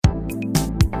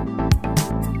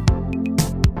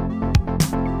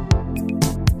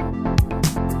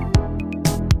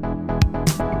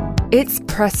It's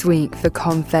press week for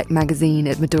Confect magazine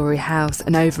at Midori House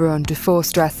and over on De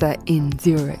Forststrasse in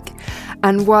Zurich.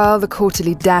 And while the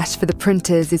quarterly dash for the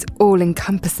printers is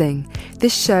all-encompassing,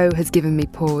 this show has given me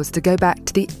pause to go back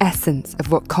to the essence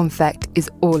of what Confect is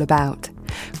all about.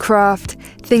 Craft,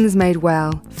 things made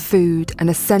well, food, and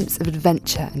a sense of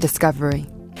adventure and discovery.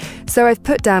 So I've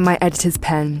put down my editor's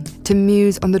pen to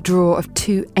muse on the draw of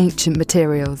two ancient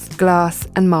materials, glass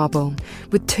and marble,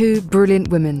 with two brilliant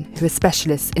women who are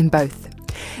specialists in both.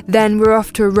 Then we're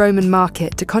off to a Roman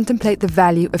market to contemplate the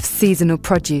value of seasonal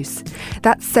produce,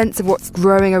 that sense of what's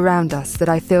growing around us that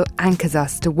I feel anchors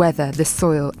us to weather the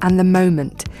soil and the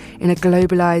moment in a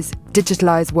globalised,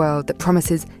 digitalised world that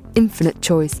promises infinite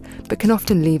choice but can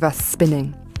often leave us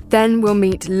spinning. Then we'll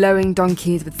meet lowing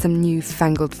donkeys with some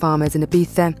newfangled farmers in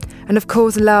Ibiza, and of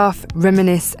course laugh,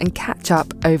 reminisce and catch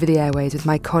up over the airways with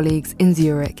my colleagues in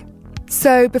Zurich.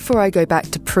 So before I go back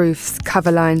to proofs,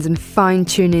 cover lines and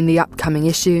fine-tuning the upcoming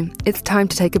issue, it's time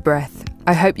to take a breath.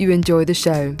 I hope you enjoy the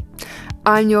show.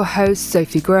 I'm your host,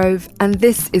 Sophie Grove, and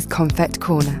this is Confect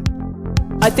Corner.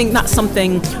 I think that's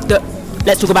something that,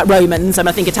 let's talk about Romans, and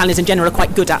I think Italians in general are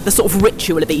quite good at, the sort of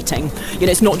ritual of eating. You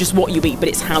know, it's not just what you eat, but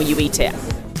it's how you eat it.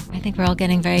 I think we're all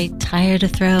getting very tired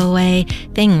of throwaway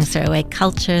things, throw away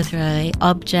culture, throw away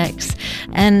objects.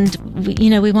 And,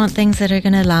 we want things that are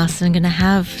going to last and going to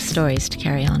have stories to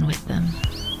carry on with them.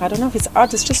 I don't know if it's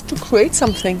art, it's just to create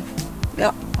something.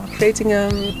 Yeah, creating,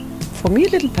 for me, a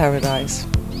little paradise.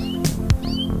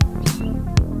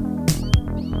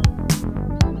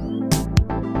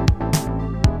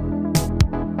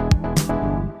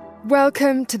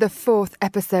 Welcome to the fourth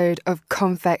episode of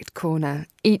Confect Corner.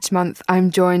 Each month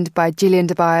I'm joined by Gillian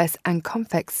Tobias and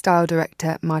Confect style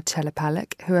director Marcella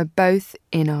Palak, who are both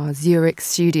in our Zurich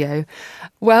studio.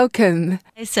 Welcome.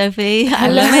 Hey Sophie,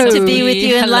 Hello. I was meant to be with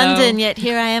you in Hello. London, yet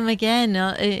here I am again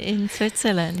in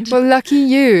Switzerland. Well, lucky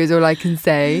you is all I can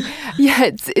say. Yeah,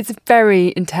 it's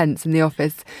very intense in the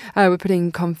office. We're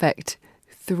putting Confect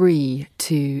 3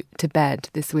 to bed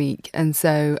this week, and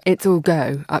so it's all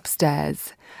go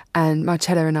upstairs. And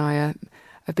Marcella and I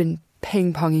have been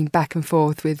ping-ponging back and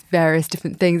forth with various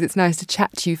different things. It's nice to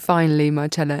chat to you finally,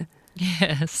 Marcella.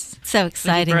 Yes. So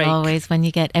exciting break. always when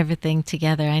you get everything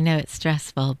together. I know it's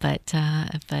stressful, but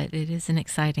it is an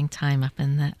exciting time up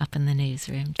in the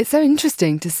newsroom. It's so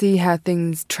interesting to see how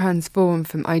things transform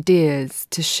from ideas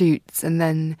to shoots and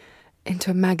then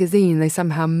into a magazine. They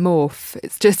somehow morph.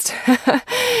 It's just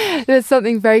there's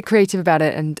something very creative about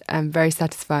it and very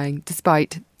satisfying,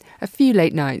 despite a few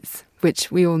late nights,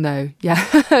 which we all know,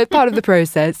 part of the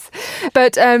process.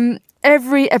 But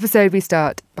every episode we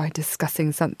start by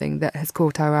discussing something that has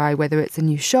caught our eye, whether it's a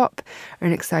new shop or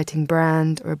an exciting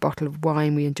brand or a bottle of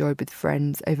wine we enjoyed with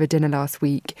friends over dinner last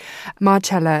week.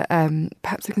 Marcella,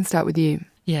 perhaps we can start with you.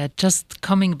 Yeah, just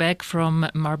coming back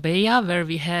from Marbella, where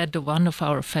we had one of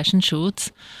our fashion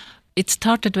shoots. It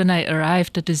started when I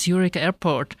arrived at the Zurich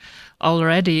airport.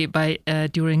 Already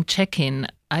during check-in,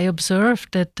 I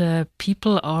observed that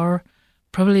people are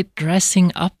probably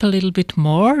dressing up a little bit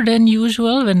more than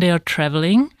usual when they are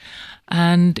traveling.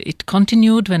 And it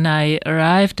continued when I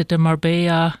arrived at the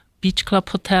Marbella Beach Club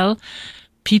Hotel.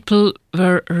 People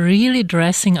were really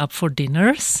dressing up for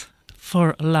dinners,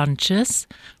 for lunches,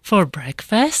 for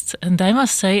breakfast. And I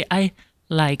must say, I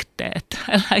like that.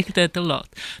 I like that a lot.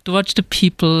 To watch the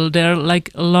people, they're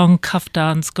like long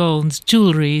kaftans, gowns,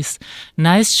 jewelries,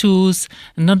 nice shoes,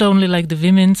 and not only like the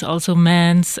women's, also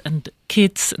men's and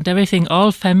kids and everything.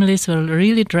 All families were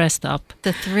really dressed up.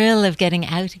 The thrill of getting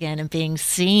out again and being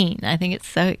seen, I think it's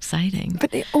so exciting.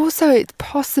 But it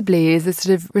possibly is a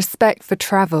sort of respect for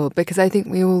travel, because I think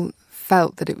we all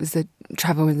felt that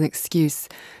travel was an excuse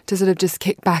to sort of just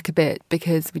kick back a bit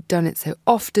because we'd done it so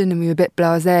often and we were a bit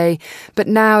blasé. But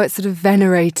now it's sort of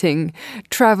venerating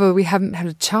travel. We haven't had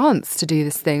a chance to do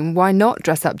this thing. Why not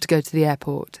dress up to go to the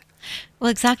airport? Well,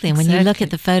 exactly. And when you look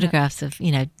at the photographs of,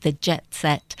 the jet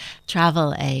set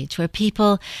travel age where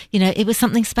people, it was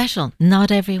something special.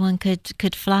 Not everyone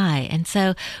could fly. And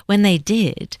so when they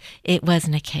did, it was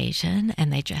an occasion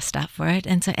and they dressed up for it.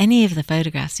 And so any of the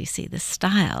photographs you see, the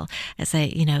style as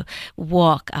they,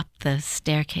 walk up the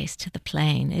staircase to the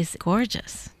plane is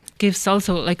gorgeous. Gives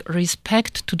also like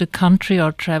respect to the country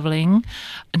you're traveling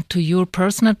and to your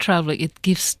personal travel. It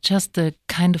gives just a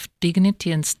kind of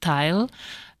dignity and style.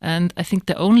 And I think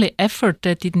the only effort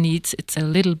that it needs, it's a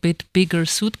little bit bigger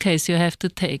suitcase you have to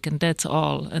take, and that's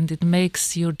all. And it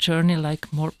makes your journey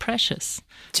like more precious.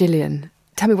 Gillian,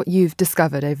 tell me what you've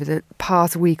discovered over the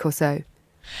past week or so.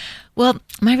 Well,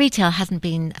 my retail hasn't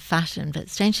been fashion, but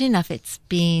strangely enough, it's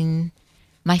been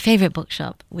my favourite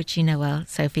bookshop, which you know well,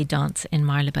 Sophie Dance in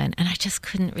Marylebone, and I just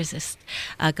couldn't resist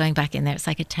going back in there. It's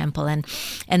like a temple, and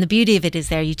the beauty of it is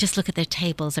there you just look at their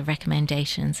tables of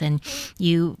recommendations and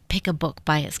you pick a book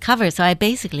by its cover. So I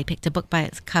basically picked a book by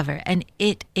its cover, and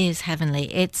it is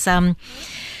heavenly. It's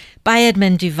by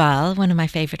Edmond Duval, one of my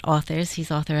favourite authors.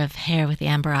 He's author of Hair with the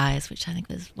Amber Eyes, which I think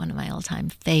was one of my all-time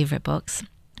favourite books.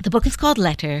 The book is called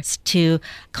Letters to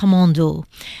Commando,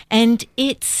 and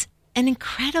it's an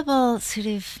incredible sort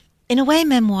of, in a way,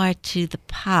 memoir to the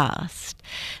past,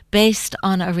 based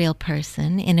on a real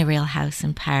person in a real house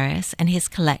in Paris and his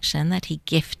collection that he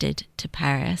gifted to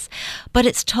Paris. But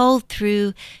it's told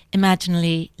through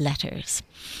imaginary letters.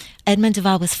 Edmond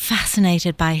Duval was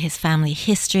fascinated by his family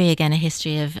history, again, a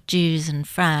history of Jews in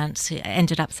France who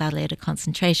ended up sadly at a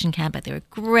concentration camp, but they were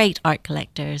great art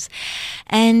collectors.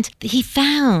 And he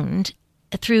found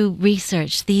through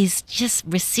research these just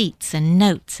receipts and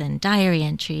notes and diary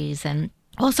entries and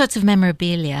all sorts of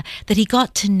memorabilia that he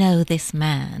got to know this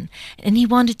man, and he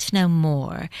wanted to know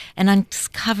more and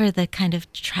uncover the kind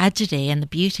of tragedy and the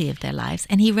beauty of their lives.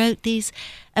 And he wrote these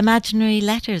imaginary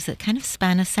letters that kind of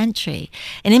span a century.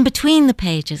 And in between the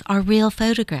pages are real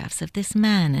photographs of this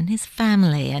man and his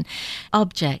family and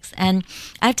objects. And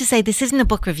I have to say, this isn't a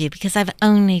book review because I've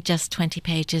only just 20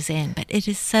 pages in, but it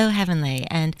is so heavenly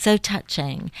and so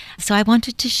touching. So I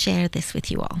wanted to share this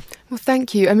with you all. Well,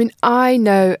 thank you. I mean, I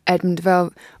know Edmond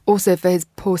Duval also for his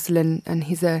porcelain, and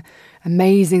he's an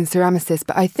amazing ceramicist,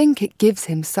 but I think it gives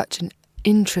him such an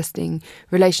interesting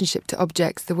relationship to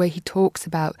objects. The way he talks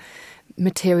about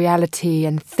materiality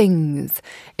and things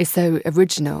is so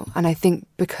original, and I think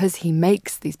because he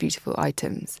makes these beautiful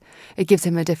items, it gives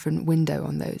him a different window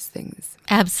on those things.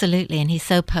 Absolutely, and he's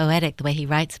so poetic the way he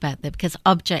writes about them, because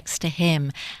objects to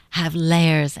him have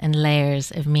layers and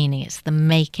layers of meaning. It's the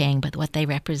making, but what they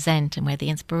represent and where the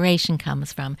inspiration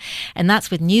comes from. And that's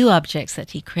with new objects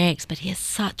that he creates, but he has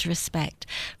such respect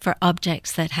for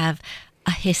objects that have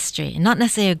a history, not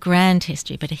necessarily a grand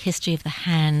history, but a history of the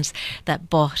hands that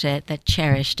bought it, that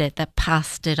cherished it, that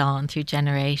passed it on through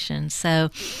generations. So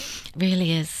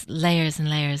really is layers and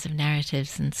layers of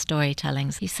narratives and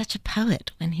storytellings. He's such a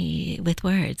poet with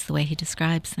words, the way he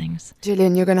describes things.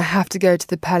 Gillian, you're going to have to go to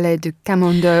the Palais du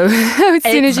Camondo as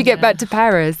soon as you get back to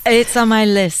Paris. It's on my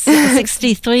list.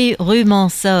 63 Rue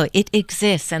Monceau. It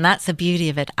exists, and that's the beauty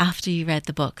of it after you read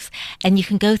the books. And you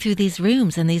can go through these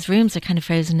rooms, and these rooms are kind of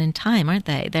frozen in time, aren't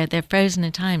they? They're frozen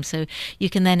in time, so you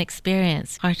can then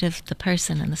experience part of the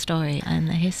person and the story and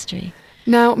the history.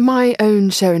 Now, my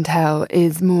own show and tell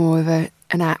is more of an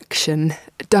action,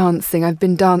 dancing. I've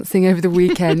been dancing over the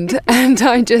weekend and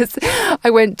I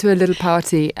went to a little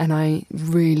party and I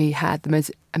really had the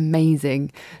most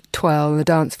amazing twirl on the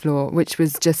dance floor, which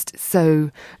was just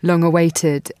so long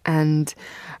awaited, and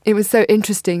it was so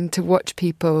interesting to watch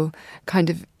people kind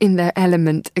of in their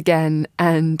element again,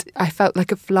 and I felt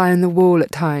like a fly on the wall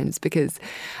at times because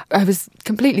I was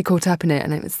completely caught up in it,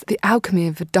 and it was the alchemy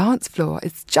of a dance floor.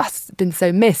 It's just been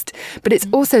so missed, but it's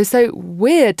also so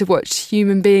weird to watch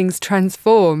human beings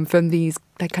transform from these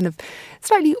kind of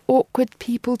slightly awkward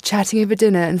people chatting over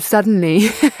dinner, and suddenly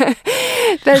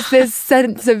there's this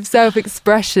sense of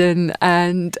self-expression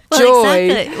and joy.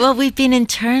 Exactly. Well, we've been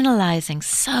internalizing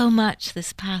so much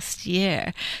this past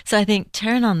year. So I think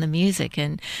turn on the music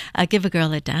and give a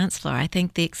girl a dance floor. I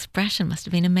think the expression must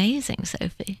have been amazing,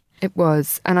 Sophie. It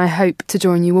was, and I hope to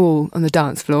join you all on the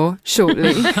dance floor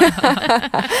shortly.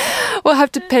 We'll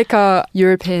have to pick our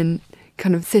European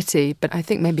kind of city, but I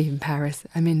think maybe even Paris.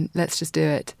 I mean, let's just do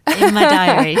it. In my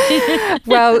diary.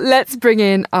 Well, let's bring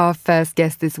in our first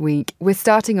guest this week. We're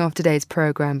starting off today's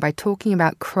programme by talking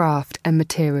about craft and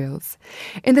materials.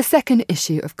 In the second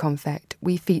issue of Confect,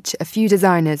 we feature a few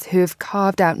designers who have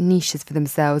carved out niches for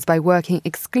themselves by working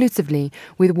exclusively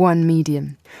with one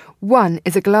medium. One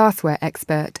is a glassware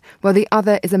expert, while the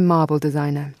other is a marble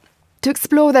designer. To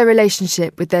explore their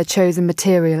relationship with their chosen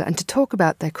material and to talk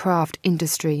about their craft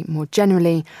industry more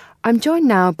generally, I'm joined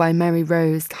now by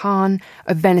Mary-Rose Khan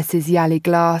of Venice's Yali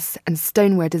glass and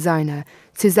stoneware designer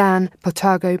Suzanne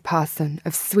Potago-Parson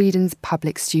of Sweden's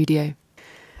Public Studio.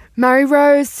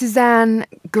 Mary-Rose, Suzanne,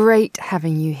 great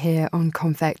having you here on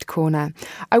Confect Corner.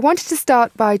 I wanted to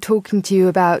start by talking to you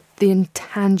about the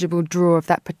intangible draw of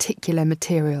that particular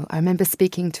material. I remember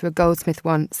speaking to a goldsmith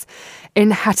once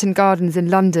in Hatton Gardens in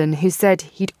London who said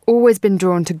he'd always been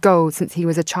drawn to gold since he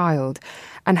was a child,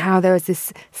 and how there was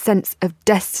this sense of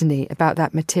destiny about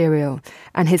that material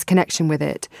and his connection with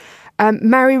it.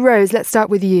 Mary-Rose, let's start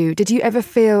with you. Did you ever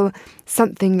feel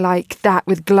something like that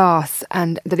with glass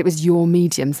and that it was your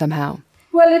medium somehow?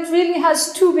 Well, it really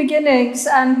has two beginnings,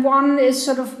 and one is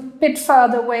sort of a bit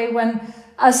further away when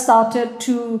I started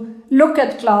to look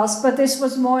at glass, but this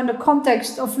was more in the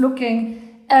context of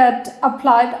looking at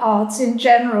applied arts in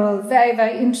general, very,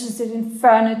 very interested in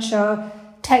furniture,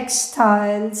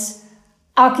 textiles,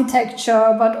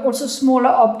 architecture, but also smaller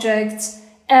objects.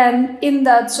 And in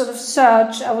that sort of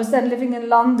search, I was then living in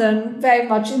London, very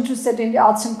much interested in the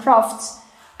arts and crafts.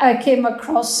 I came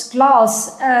across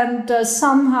glass, and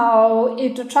somehow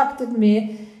it attracted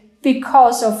me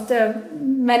because of the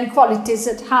many qualities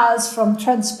it has, from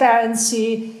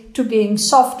transparency to being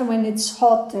soft when it's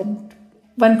hot, and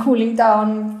when cooling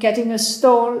down, getting a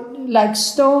stone,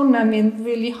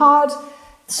 really hard.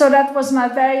 So that was my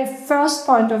very first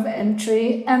point of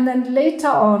entry. And then later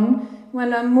on,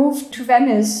 when I moved to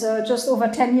Venice just over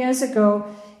 10 years ago,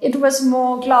 it was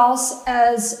more glass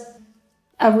as,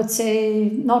 I would say,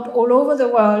 not all over the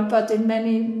world, but in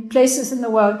many places in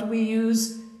the world, we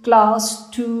use glass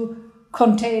to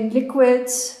contain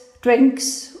liquids,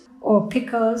 drinks, or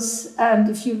pickles. And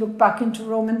if you look back into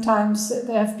Roman times,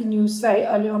 they have been used very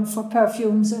early on for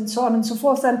perfumes and so on and so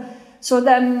forth. And so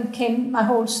then came my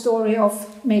whole story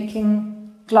of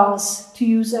making glass to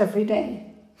use every day.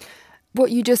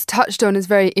 What you just touched on is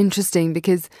very interesting,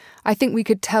 because I think we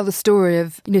could tell the story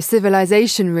of,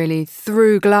 civilization really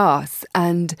through glass,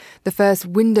 and the first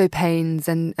window panes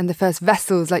and the first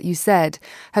vessels, like you said,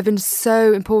 have been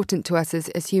so important to us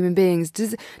as human beings.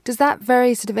 Does that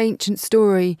very sort of ancient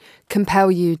story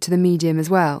compel you to the medium as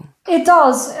well? It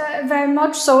does, very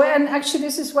much so. And actually,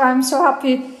 this is why I'm so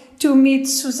happy to meet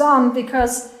Suzanne,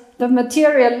 because the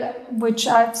material which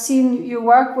I've seen you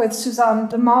work with, Suzanne,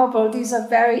 the marble, these are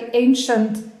very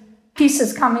ancient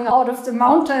pieces coming out of the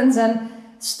mountains, and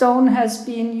stone has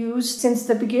been used since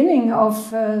the beginning of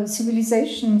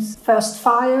civilizations, first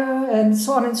fire and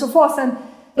so on and so forth. And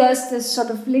there's this sort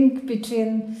of link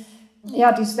between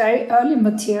these very early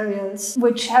materials,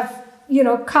 which have,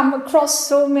 come across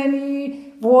so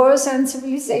many wars and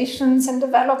civilizations and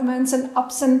developments and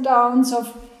ups and downs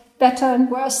of better and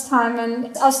worse time,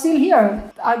 and are still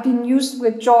here. I've been used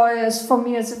with joy for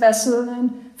me as a vessel,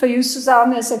 and for you,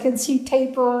 Suzanne, as I can see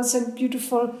tables and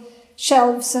beautiful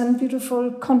shelves and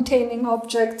beautiful containing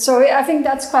objects. So I think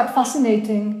that's quite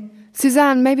fascinating.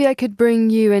 Suzanne, maybe I could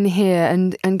bring you in here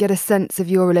and get a sense of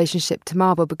your relationship to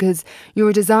marble, because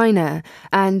you're a designer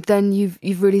and then you've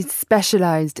really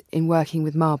specialised in working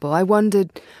with marble. I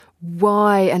wondered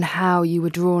why and how you were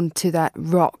drawn to that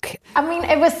rock.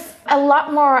 It was a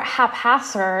lot more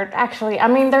haphazard, actually.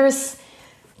 There's,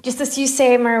 just as you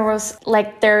say, Mary Rose,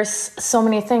 there's so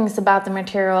many things about the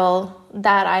material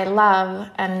that I love,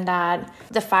 and that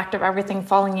the fact of everything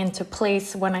falling into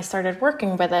place when I started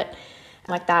working with it,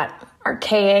 like that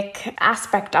archaic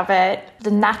aspect of it,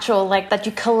 the natural, that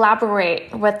you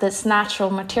collaborate with this natural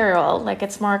material,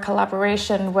 it's more a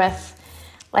collaboration with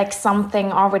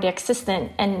something already existent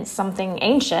and something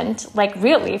ancient,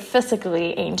 really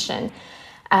physically ancient,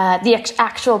 the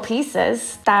actual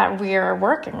pieces that we're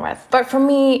working with. But for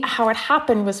me, how it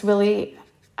happened was really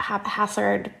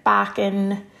haphazard back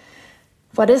in,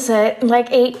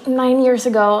 8-9 years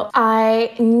ago.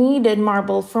 I needed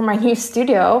marble for my new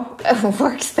studio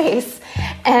workspace,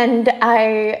 and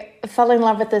I fell in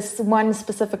love with this one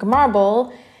specific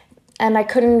marble, and I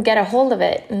couldn't get a hold of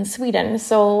it in Sweden.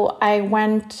 So I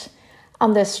went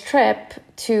on this trip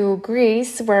to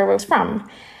Greece, where I was from.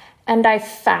 And I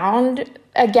found,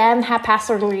 again,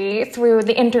 haphazardly through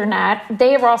the internet,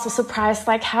 they were also surprised,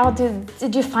 how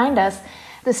did you find us?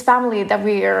 This family that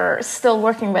we are still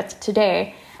working with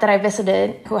today, that I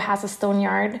visited, who has a stone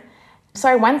yard. So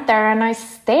I went there and I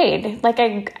stayed.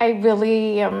 I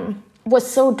really was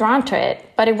so drawn to it,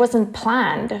 but it wasn't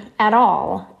planned at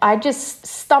all. I just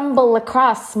stumbled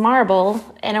across marble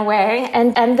in a way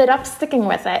and ended up sticking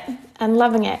with it and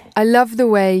loving it. I love the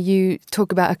way you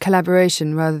talk about a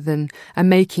collaboration rather than a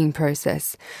making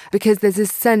process, because there's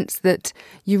this sense that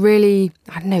you really,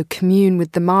 commune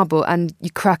with the marble, and you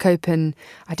crack open,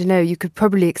 you could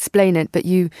probably explain it, but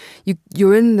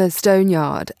you're in the stone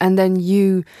yard, and then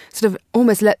you sort of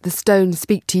almost let the stone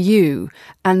speak to you,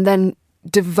 and then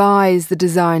devise the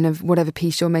design of whatever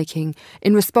piece you're making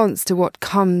in response to what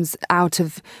comes out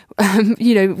of,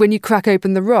 when you crack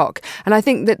open the rock. And I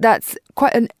think that that's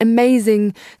quite an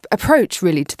amazing approach,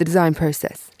 really, to the design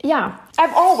process. Yeah,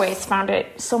 I've always found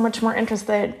it so much more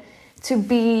interested to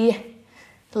be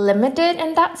limited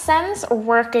in that sense, or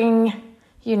working,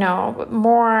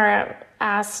 more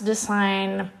as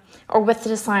design, or with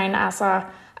design as a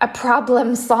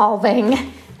problem-solving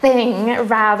thing,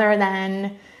 rather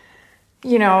than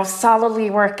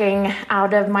solidly working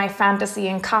out of my fantasy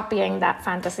and copying that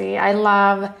fantasy. I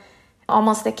love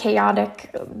almost a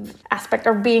chaotic aspect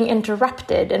or being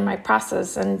interrupted in my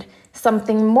process and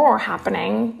something more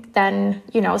happening than,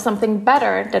 something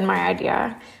better than my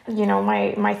idea.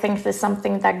 My things is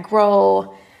something that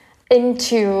grow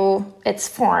into its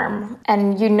form,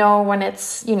 and when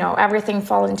it's, everything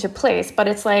fall into place, but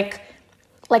it's like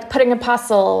putting a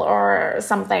puzzle or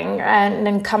something and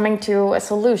then coming to a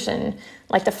solution,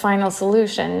 like the final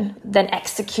solution, then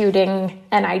executing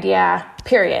an idea,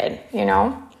 period,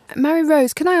 Mary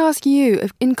Rose, can I ask you,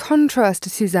 in contrast to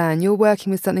Suzanne, you're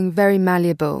working with something very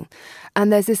malleable,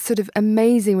 and there's this sort of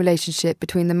amazing relationship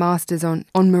between the masters on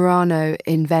Murano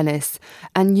in Venice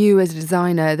and you as a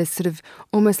designer. There's sort of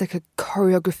almost like a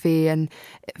choreography and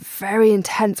very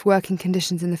intense working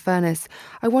conditions in the furnace.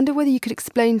 I wonder whether you could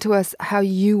explain to us how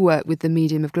you work with the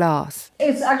medium of glass.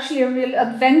 It's actually a real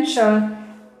adventure.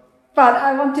 But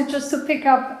I wanted just to pick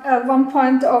up one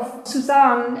point of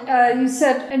Suzanne. You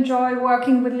said, enjoy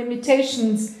working with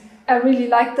limitations. I really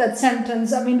like that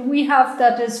sentence. I mean, we have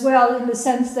that as well, in the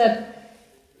sense that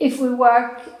if we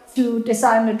work to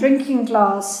design a drinking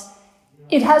glass,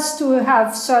 it has to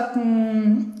have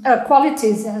certain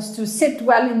qualities. It has to sit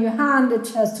well in your hand. It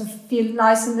has to feel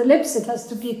nice in the lips. It has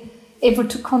to be able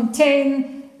to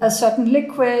contain a certain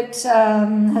liquid,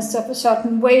 has to have a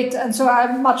certain weight. And so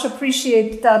I much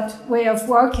appreciate that way of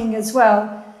working as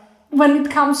well. When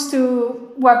it comes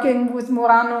to working with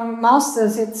Murano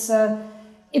masters,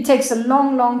 it takes a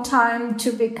long, long time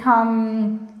to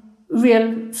become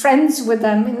real friends with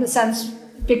them, in the sense,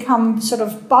 become sort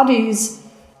of buddies.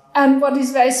 And what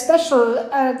is very special,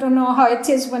 I don't know how it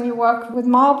is when you work with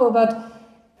marble, but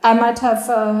I might have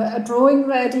a drawing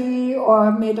ready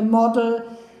or made a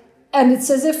model, and it's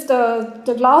as if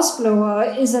the glass blower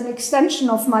is an extension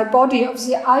of my body.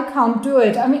 Obviously, I can't do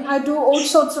it. I mean, I do all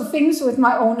sorts of things with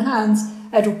my own hands.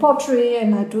 I do pottery,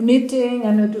 and I do knitting,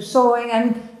 and I do sewing,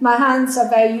 and my hands are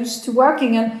very used to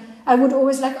working. And I would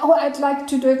always I'd like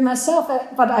to do it myself,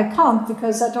 but I can't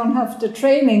because I don't have the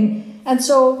training. And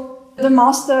so the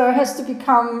master has to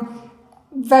become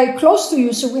very close to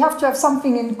you, so we have to have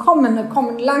something in common, a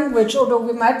common language, although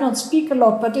we might not speak a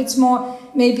lot, but it's more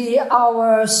maybe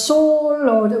our soul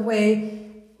or the way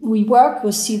we work,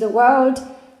 we see the world.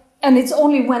 And it's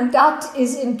only when that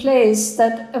is in place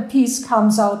that a piece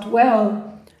comes out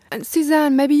well. And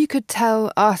Suzanne, maybe you could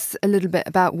tell us a little bit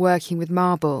about working with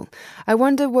marble. I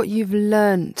wonder what you've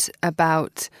learnt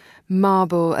about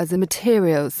marble as a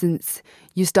material since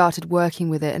you started working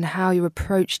with it, and how your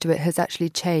approach to it has actually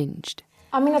changed.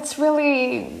 I mean, it's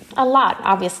really a lot,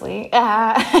 obviously.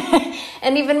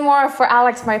 And even more for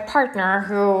Alex, my partner,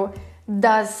 who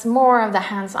does more of the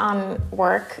hands-on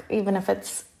work, even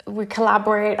if we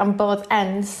collaborate on both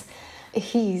ends.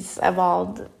 He's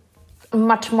evolved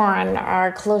much more and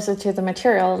are closer to the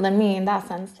material than me in that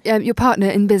sense. Your partner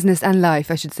in business and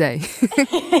life, I should say.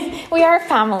 We are a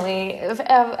family.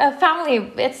 A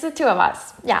family, it's the two of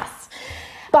us, yes.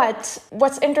 But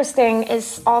what's interesting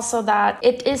is also that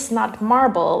it is not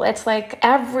marble. It's like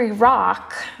every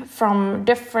rock from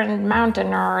different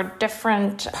mountain or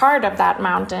different part of that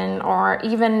mountain, or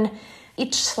even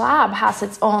each slab has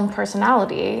its own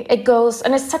personality. It goes,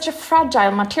 and it's such a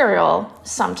fragile material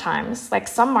sometimes. Like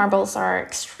some marbles are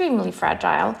extremely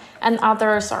fragile and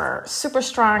others are super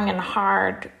strong and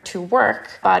hard to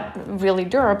work, but really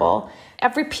durable.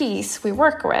 Every piece we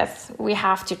work with, we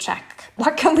have to check.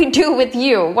 What can we do with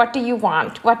you? What do you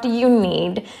want? What do you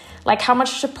need? Like, how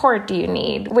much support do you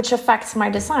need? Which affects my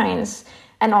designs,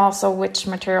 and also which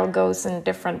material goes in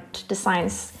different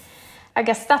designs. I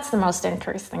guess that's the most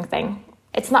interesting thing.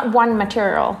 It's not one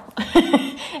material.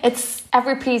 It's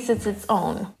every piece is its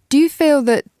own. Do you feel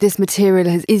that this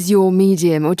material is your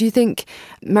medium, or do you think,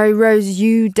 Mary Rose,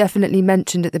 you definitely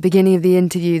mentioned at the beginning of the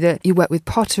interview that you work with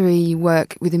pottery, you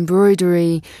work with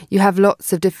embroidery, you have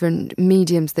lots of different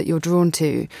mediums that you're drawn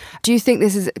to. Do you think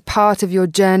this is part of your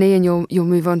journey and you'll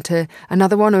move on to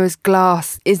another one, or is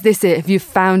glass, is this it? Have you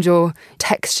found your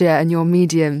texture and your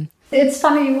medium? It's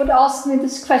funny you would ask me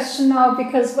this question now,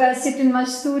 because where I sit in my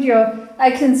studio,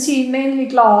 I can see mainly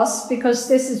glass, because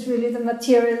this is really the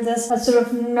material that has sort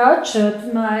of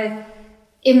nurtured my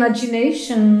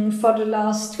imagination for the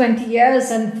last 20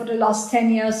 years and for the last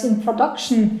 10 years in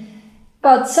production.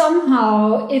 But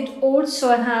somehow it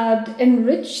also had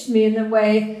enriched me in a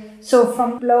way. So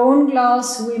from blown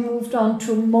glass, we moved on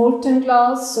to molten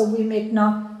glass. So we make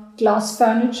now glass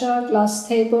furniture, glass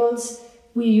tables.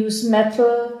 We use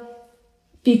metal.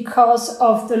 Because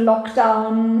of the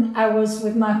lockdown, I was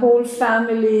with my whole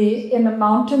family in a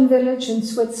mountain village in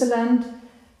Switzerland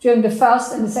during the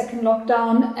first and the second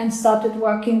lockdown, and started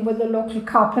working with a local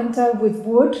carpenter with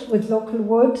wood, with local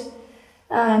wood.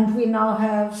 And we now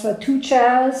have 2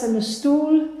 chairs and a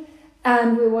stool,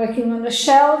 and we're working on a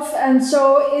shelf. And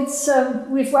so it's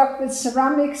we've worked with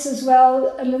ceramics as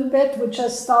well a little bit, which I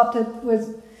started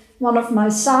with one of my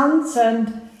sons,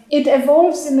 and it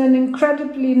evolves in an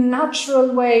incredibly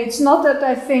natural way. It's not that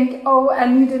I think, oh, I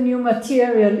need a new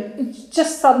material. It's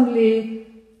just suddenly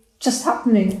just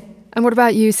happening. And what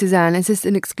about you, Suzanne? Is this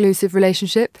an exclusive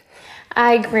relationship?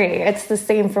 I agree. It's the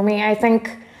same for me. I think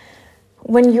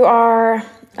when you are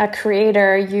a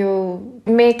creator, you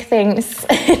make things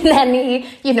in any,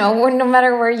 no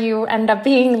matter where you end up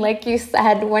being, like you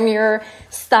said, when you're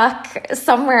stuck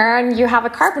somewhere and you have a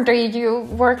carpenter, you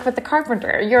work with the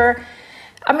carpenter.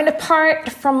 Apart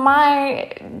from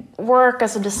my work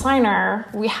as a designer,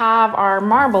 we have our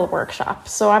marble workshop.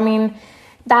 So,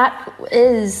 that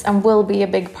is and will be a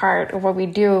big part of what we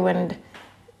do. And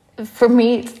for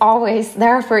me, it's always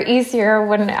therefore easier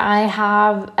when I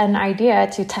have an idea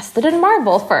to test it in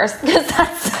marble first, because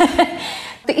that's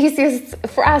the easiest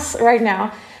for us right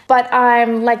now. But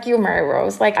I'm like you, Mary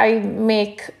Rose. I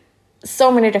make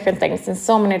so many different things in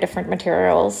so many different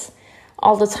materials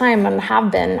all the time and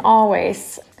have been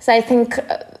always. So I think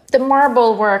the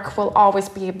marble work will always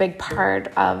be a big part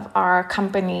of our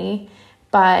company,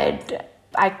 but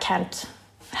I can't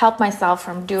help myself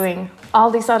from doing all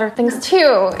these other things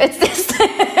too. It's just,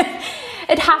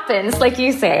 it happens, like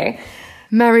you say.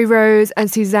 Mary Rose and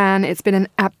Suzanne, it's been an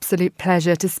absolute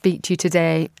pleasure to speak to you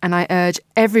today, and I urge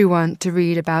everyone to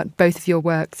read about both of your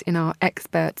works in our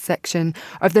experts section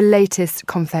of the latest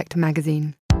Confect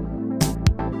magazine.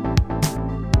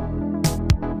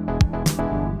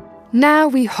 Now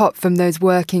we hop from those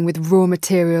working with raw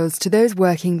materials to those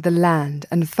working the land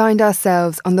and find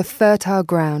ourselves on the fertile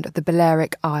ground of the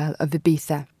Balearic Isle of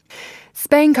Ibiza.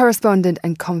 Spain correspondent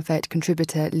and Confect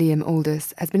contributor Liam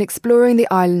Aldous has been exploring the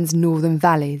island's northern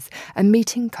valleys and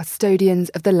meeting custodians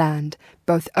of the land,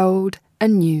 both old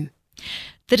and new.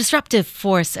 The disruptive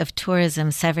force of tourism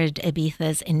severed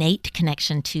Ibiza's innate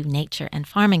connection to nature and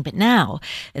farming. But now,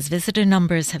 as visitor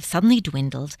numbers have suddenly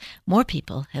dwindled, more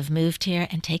people have moved here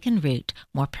and taken root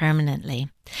more permanently.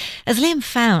 As Liam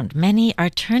found, many are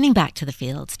turning back to the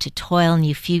fields to toil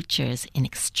new futures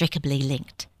inextricably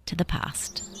linked to the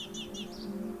past.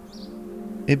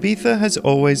 Ibiza has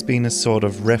always been a sort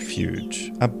of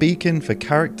refuge, a beacon for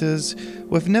characters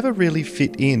who have never really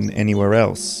fit in anywhere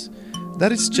else.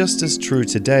 That is just as true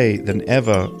today than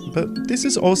ever, but this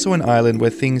is also an island where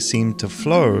things seem to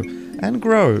flow and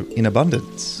grow in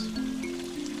abundance.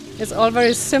 It's all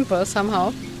very simple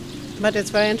somehow, but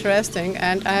it's very interesting,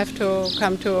 and I have to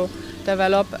come to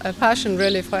develop a passion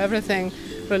really for everything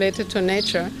related to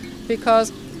nature,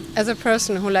 because as a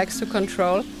person who likes to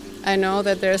control, I know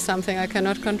that there is something I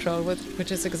cannot control,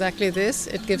 which is exactly this.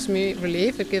 It gives me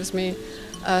relief, it gives me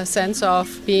a sense of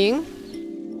being.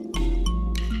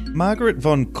 Margaret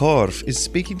von Korff is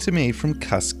speaking to me from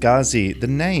Casgazi, the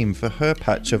name for her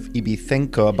patch of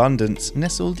Ibithenco abundance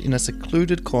nestled in a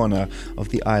secluded corner of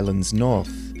the island's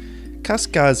north.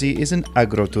 Casgazi is an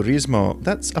agroturismo,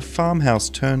 that's a farmhouse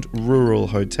turned rural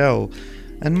hotel,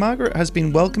 and Margaret has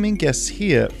been welcoming guests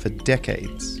here for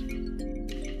decades.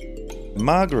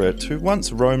 Margaret, who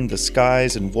once roamed the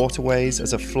skies and waterways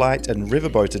as a flight and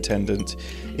riverboat attendant,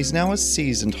 is now a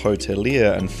seasoned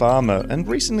hotelier and farmer and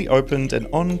recently opened an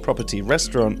on-property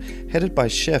restaurant headed by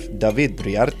chef David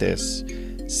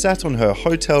Riartes. Sat on her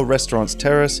hotel restaurant's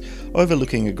terrace,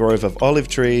 overlooking a grove of olive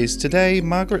trees, today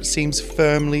Margaret seems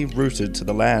firmly rooted to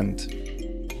the land.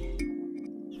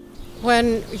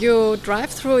 When you drive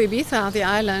through Ibiza, the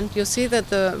island, you see that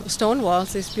the stone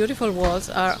walls, these beautiful walls,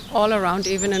 are all around,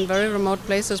 even in very remote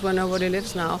places where nobody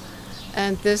lives now.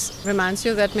 And this reminds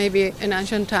you that maybe in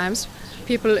ancient times,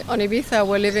 people on Ibiza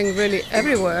were living really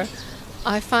everywhere.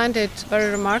 I find it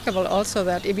very remarkable also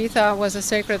that Ibiza was a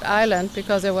sacred island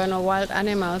because there were no wild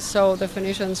animals, so the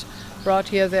Phoenicians brought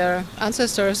here their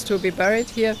ancestors to be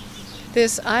buried here.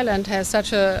 This island has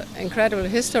such an incredible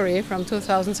history from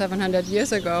 2,700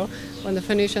 years ago when the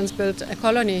Phoenicians built a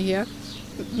colony here.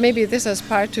 Maybe this has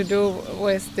part to do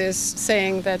with this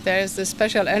saying that there is this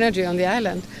special energy on the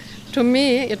island. To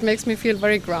me, it makes me feel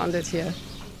very grounded here.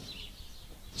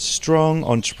 Strong,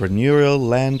 entrepreneurial,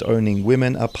 land-owning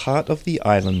women are part of the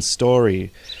island's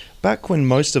story. Back when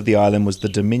most of the island was the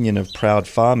dominion of proud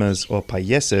farmers or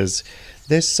payeses,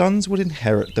 their sons would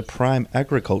inherit the prime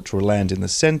agricultural land in the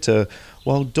centre,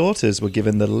 while daughters were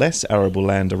given the less arable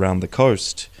land around the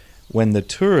coast. When the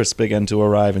tourists began to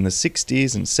arrive in the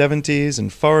 60s and 70s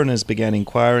and foreigners began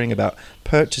inquiring about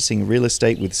purchasing real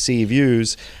estate with sea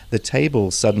views, the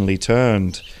table suddenly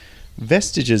turned.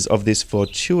 Vestiges of this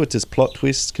fortuitous plot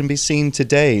twist can be seen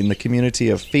today in the community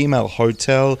of female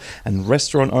hotel and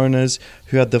restaurant owners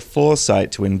who had the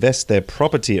foresight to invest their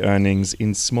property earnings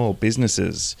in small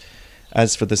businesses.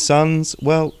 As for the sons,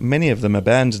 well, many of them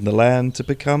abandoned the land to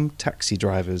become taxi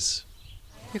drivers.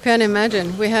 You can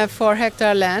imagine, we have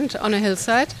 4-hectare land on a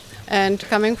hillside, and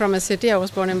coming from a city, I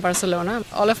was born in Barcelona,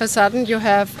 all of a sudden you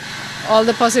have all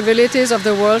the possibilities of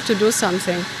the world to do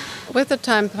something. With the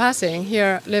time passing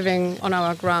here, living on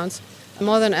our grounds,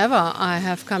 more than ever I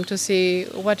have come to see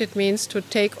what it means to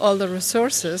take all the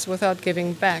resources without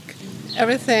giving back.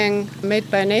 Everything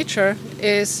made by nature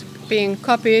is being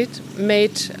copied,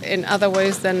 made in other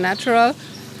ways than natural.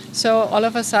 So all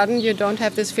of a sudden you don't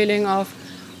have this feeling of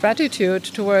gratitude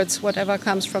towards whatever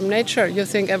comes from nature. You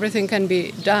think everything can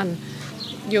be done.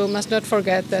 You must not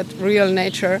forget that real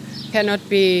nature cannot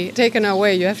be taken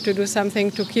away. You have to do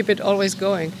something to keep it always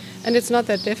going. And it's not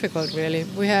that difficult, really.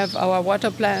 We have our water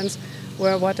plants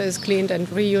where water is cleaned and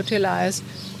reutilized.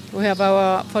 We have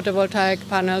our photovoltaic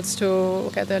panels to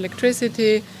get the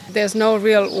electricity. There's no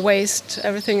real waste.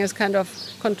 Everything is kind of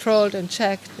controlled and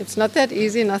checked. It's not that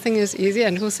easy. Nothing is easy.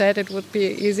 And who said it would be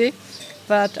easy?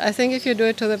 But I think if you do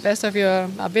it to the best of your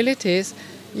abilities,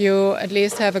 you at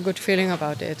least have a good feeling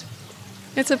about it.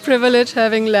 It's a privilege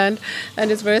having land,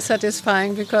 and it's very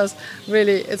satisfying because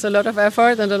really it's a lot of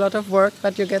effort and a lot of work,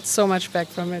 but you get so much back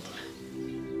from it.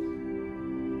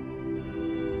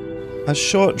 A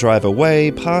short drive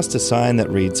away, past a sign that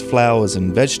reads flowers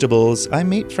and vegetables, I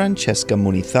meet Francesca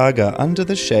Munizaga under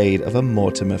the shade of a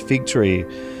Mortimer fig tree.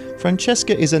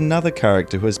 Francesca is another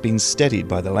character who has been steadied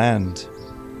by the land.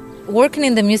 Working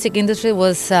in the music industry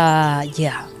was,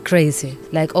 crazy.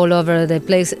 Like all over the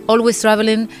place, always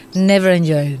traveling, never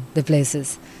enjoying the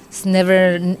places. It's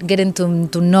never getting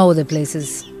to know the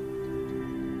places.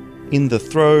 In the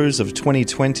throes of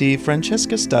 2020,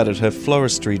 Francesca started her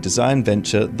floristry design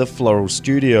venture, The Floral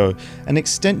Studio, an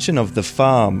extension of The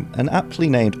Farm, an aptly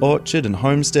named orchard and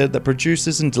homestead that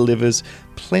produces and delivers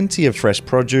plenty of fresh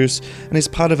produce and is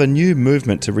part of a new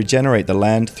movement to regenerate the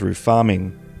land through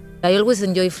farming. I always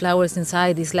enjoy flowers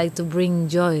inside. It's like to bring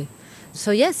joy.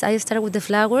 So yes, I started with the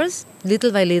flowers,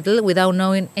 little by little, without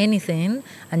knowing anything,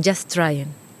 and just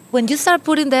trying. When you start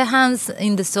putting the hands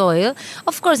in the soil,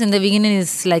 of course, in the beginning,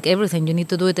 it's like everything. You need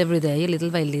to do it every day, little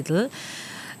by little.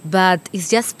 But it's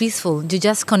just peaceful. You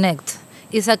just connect.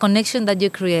 It's a connection that you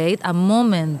create, a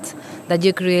moment that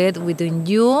you create within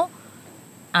you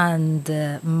and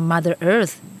Mother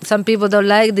Earth. Some people don't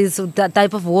like that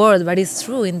type of word, but it's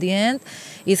true. In the end,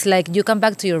 it's like you come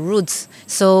back to your roots.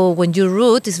 So when you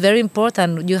root, it's very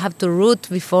important. You have to root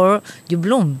before you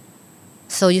bloom.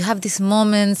 So you have these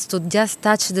moments to just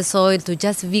touch the soil, to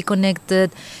just be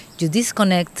connected. You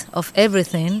disconnect of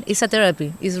everything. It's a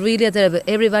therapy. It's really a therapy.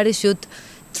 Everybody should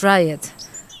try it.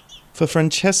 For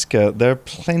Francesca, there are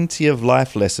plenty of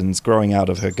life lessons growing out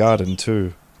of her garden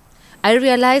too. I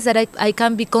realized that I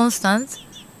can be constant.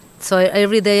 So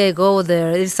every day I go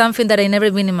there. It's something that I never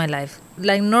been in my life.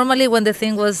 Like normally when the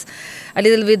thing was a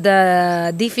little bit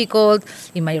difficult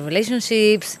in my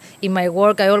relationships, in my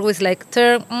work, I always like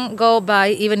go by.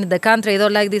 Even in the country, I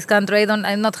don't like this country.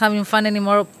 I'm not having fun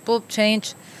anymore. Poop,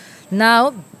 change.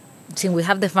 Now, since we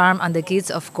have the farm and the kids,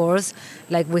 of course,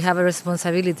 like we have a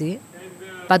responsibility.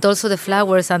 But also the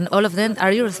flowers and all of them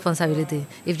are your responsibility.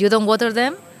 If you don't water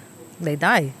them, they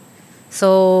die.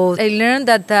 So I learned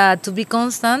that to be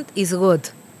constant is good.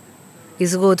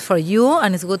 It's good for you,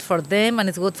 and it's good for them, and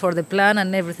it's good for the plant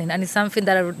and everything. And it's something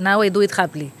that now I do it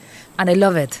happily, and I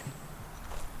love it.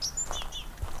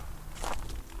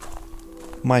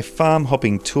 My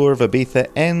farm-hopping tour of Ibiza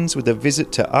ends with a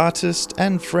visit to artist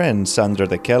and friend Sandra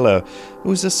de Keller,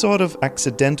 who is a sort of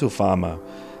accidental farmer.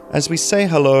 As we say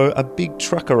hello, a big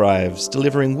truck arrives,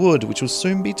 delivering wood which will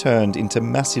soon be turned into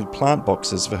massive plant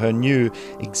boxes for her new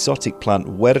exotic plant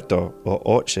huerto, or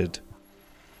orchard.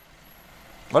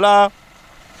 Hola!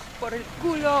 Por el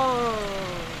culo!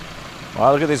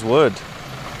 Wow, look at this wood.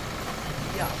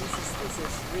 Yeah, this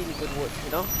is really good wood,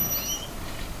 you know?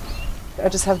 I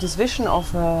just have this vision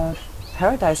of a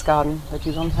paradise garden, that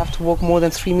you don't have to walk more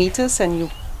than 3 meters and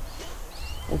you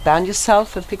bend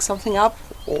yourself and pick something up,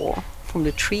 or from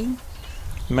the tree.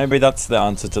 Maybe that's the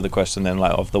answer to the question then,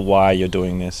 like of the why you're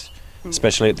doing this,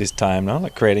 especially at this time, no?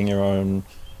 Like creating your own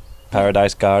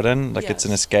paradise garden, like It's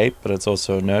an escape, but it's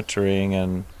also nurturing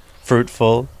and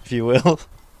fruitful, if you will.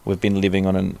 We've been living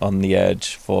on the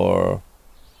edge for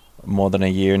more than a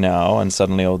year now, and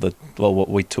suddenly what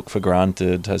we took for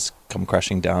granted has come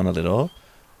crashing down a little.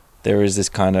 There is this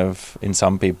kind of, in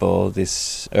some people,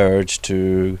 this urge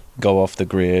to go off the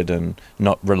grid and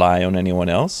not rely on anyone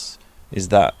else. Is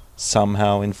that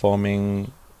somehow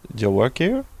informing your work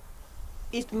here?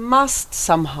 It must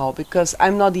somehow, because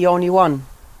I'm not the only one.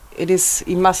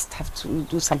 You must have to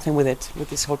do something with it, with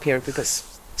this whole period,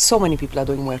 because so many people are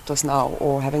doing huertos now,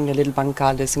 or having their little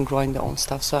bancales and growing their own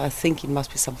stuff. So I think it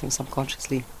must be something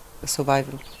subconsciously, a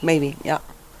survival, maybe, yeah.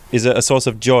 Is it a source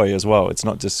of joy as well? It's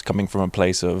not just coming from a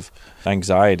place of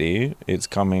anxiety, it's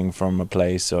coming from a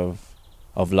place of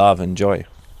love and joy.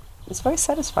 It's very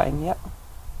satisfying, yeah.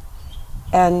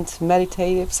 And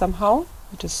meditative somehow.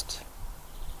 You just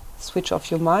switch off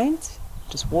your mind,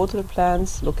 just water the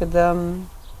plants, look at them,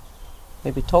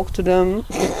 maybe talk to them.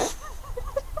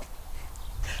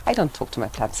 I don't talk to my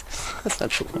plants. That's not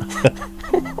true.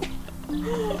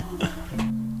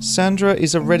 Sandra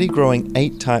is already growing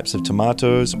 8 types of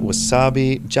tomatoes,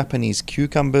 wasabi, Japanese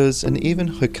cucumbers, and even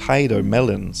Hokkaido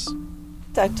melons.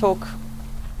 I talk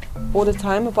all the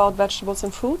time about vegetables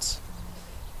and fruits,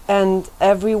 and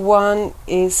everyone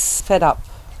is fed up.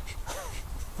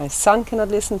 My son cannot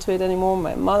listen to it anymore,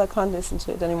 my mother can't listen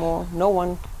to it anymore, no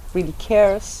one really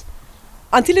cares.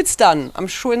 Until it's done. I'm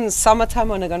sure in the summertime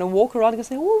when they're going to walk around and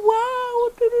say,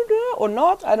 oh wow, or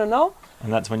not, I don't know.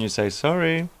 And that's when you say,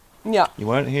 sorry, yeah, you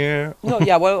weren't here. No,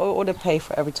 yeah, well, or they pay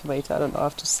for every tomato, I don't know, I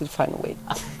have to still find a way.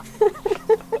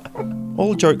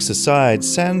 All jokes aside,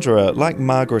 Sandra, like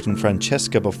Margaret and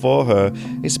Francesca before her,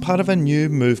 is part of a new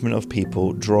movement of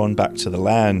people drawn back to the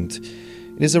land.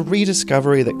 It is a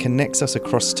rediscovery that connects us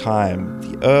across time.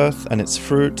 The earth and its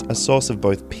fruit, a source of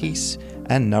both peace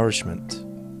and nourishment.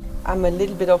 I'm a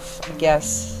little bit of, I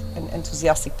guess, an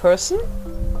enthusiastic person.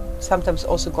 Sometimes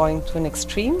also going to an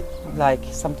extreme, like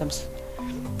sometimes,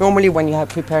 normally when you are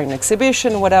preparing an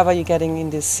exhibition or whatever, you're getting in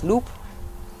this loop.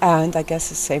 And I guess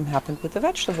the same happened with the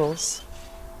vegetables.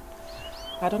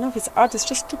 I don't know if it's art, it's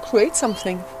just to create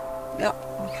something. Yeah,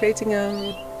 creating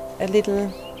a little,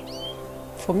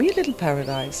 for me, a little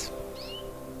paradise.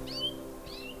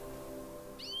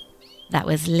 That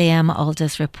was Liam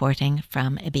Aldous reporting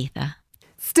from Ibiza.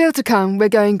 Still to come, we're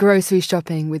going grocery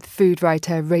shopping with food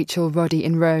writer Rachel Roddy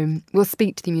in Rome. We'll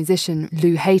speak to the musician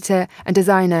Lou Hayter and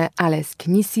designer Alice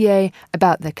Canissier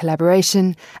about their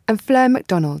collaboration, and Fleur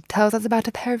MacDonald tells us about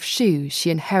a pair of shoes she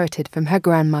inherited from her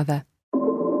grandmother.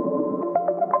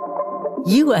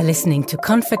 You are listening to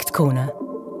Confect Corner.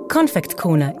 Confect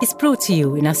Corner is brought to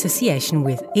you in association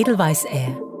with Edelweiss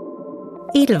Air.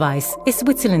 Edelweiss is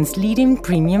Switzerland's leading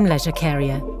premium leisure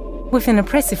carrier, with an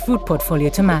impressive food portfolio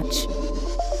to match.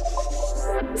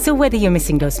 So whether you're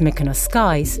missing those Mykonos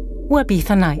skies or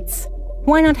Ibiza nights,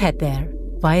 why not head there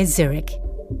via Zurich?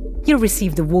 You'll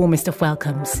receive the warmest of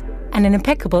welcomes and an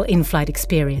impeccable in-flight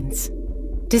experience.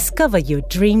 Discover your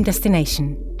dream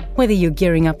destination, whether you're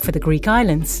gearing up for the Greek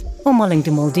islands or mulling the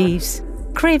Maldives,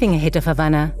 craving a hit of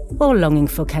Havana or longing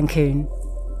for Cancun.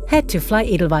 Head to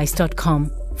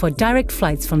flyedelweiss.com for direct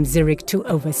flights from Zurich to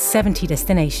over 70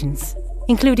 destinations,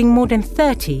 including more than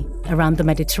 30 around the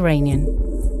Mediterranean.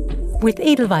 With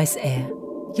Edelweiss Air,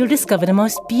 you'll discover the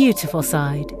most beautiful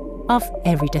side of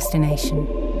every destination.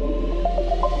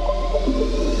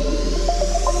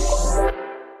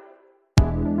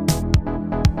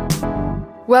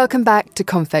 Welcome back to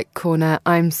Confect Corner.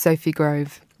 I'm Sophie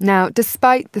Grove. Now,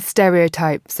 despite the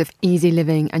stereotypes of easy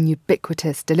living and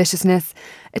ubiquitous deliciousness,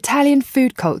 Italian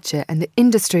food culture and the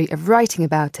industry of writing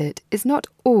about it is not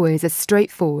always as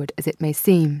straightforward as it may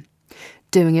seem.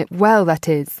 Doing it well, that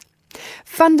is.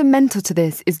 Fundamental to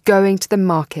this is going to the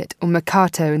market or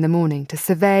mercato in the morning to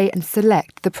survey and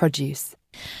select the produce.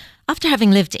 After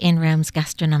having lived in Rome's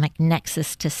gastronomic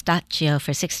nexus Testaccio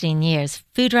for 16 years,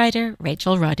 food writer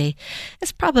Rachel Roddy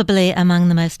is probably among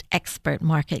the most expert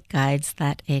market guides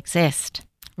that exist.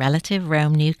 Relative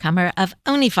Rome newcomer of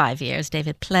only 5 years,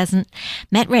 David Pleasant,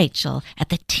 met Rachel at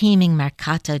the teeming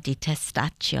Mercato di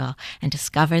Testaccio and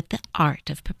discovered the art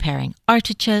of preparing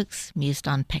artichokes, mused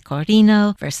on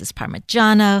pecorino versus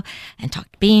parmigiano, and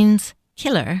talked beans,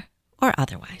 killer or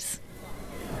otherwise.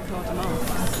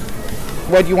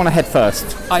 Where do you want to head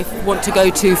first? I want to go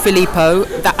to Filippo,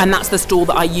 and that's the stall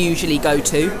that I usually go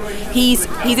to. He's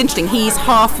interesting. He's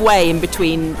halfway in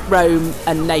between Rome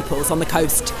and Naples on the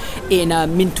coast in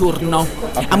Minturno,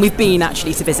 and we've been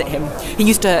actually to visit him. He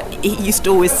used to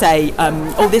always say,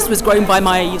 "Oh, this was grown by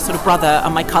my sort of brother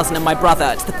and my cousin and my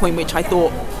brother." To the point which I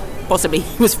thought, possibly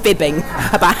he was fibbing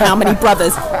about how many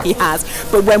brothers he has.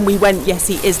 But when we went, yes,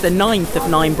 he is the 9th of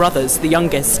 9 brothers, the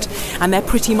youngest, and they're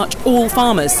pretty much all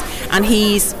farmers. And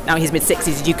he's mid-60s,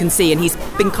 as you can see, and he's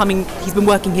been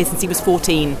working here since he was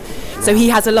 14. So he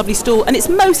has a lovely stall, and it's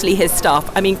mostly his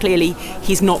stuff. I mean, clearly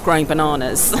he's not growing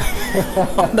bananas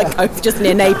on the coast, just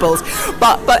near Naples,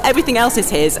 but everything else is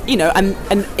his, you know. And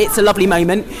it's a lovely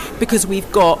moment because we've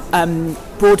got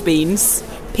broad beans,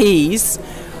 peas,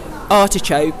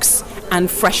 artichokes, and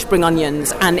fresh spring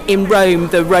onions. And in Rome,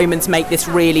 the Romans make this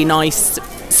really nice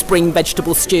spring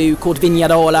vegetable stew called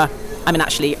vignarola. I mean,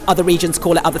 actually, other regions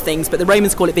call it other things, but the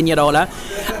Romans call it vignarola,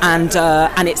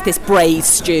 and it's this braised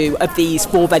stew of these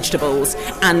 4 vegetables,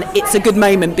 and it's a good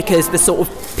moment because the sort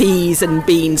of peas and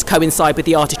beans coincide with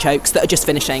the artichokes that are just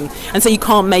finishing, and so you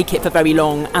can't make it for very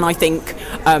long, and I think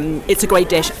it's a great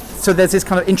dish. So there's this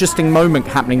kind of interesting moment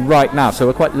happening right now, so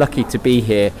we're quite lucky to be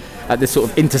here at this sort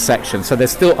of intersection. So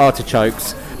there's still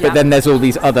artichokes, but then there's all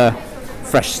these other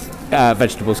fresh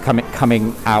vegetables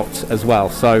coming out as well.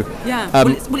 So well,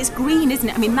 it's green, isn't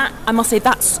it? I mean, that, I must say,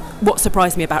 that's what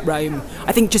surprised me about Rome.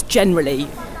 I think just generally,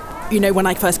 you know, when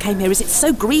I first came here, is it's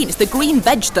so green. It's the green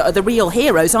veg that are the real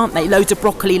heroes, aren't they? Loads of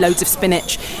broccoli, loads of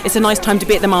spinach. It's a nice time to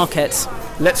be at the market.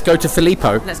 Let's go to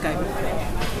Filippo. Let's go.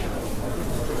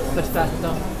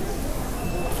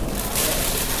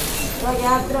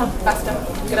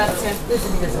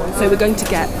 So we're going to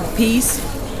get peas,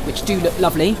 which do look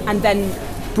lovely, and then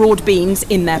broad beans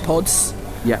in their pods,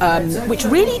 which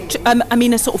really, I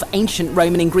mean, a sort of ancient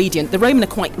Roman ingredient. The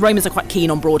Romans are quite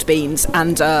keen on broad beans,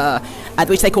 and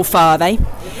which they call fave.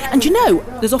 And you know,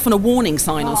 there's often a warning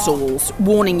sign on stalls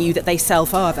warning you that they sell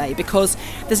fave because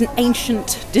there's an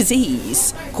ancient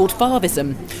disease called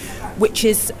favism, which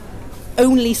is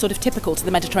only sort of typical to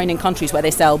the Mediterranean countries where they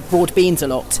sell broad beans a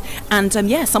lot. And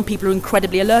some people are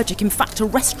incredibly allergic. In fact, a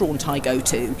restaurant I go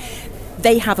to,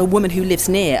 they have a woman who lives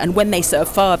near, and when they serve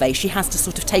fave, she has to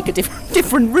sort of take a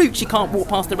different route. She can't walk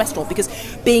past the restaurant because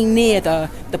being near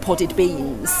the podded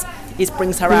beans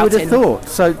brings her out. Who would have thought?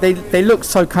 So they look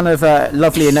so kind of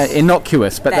lovely and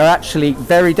innocuous, but they're actually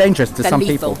very dangerous to some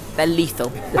people. They're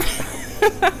lethal.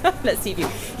 Let's see if you...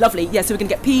 Lovely. Yeah, so we're going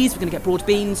to get peas, we're going to get broad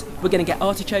beans, we're going to get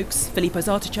artichokes, Filippo's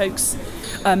artichokes.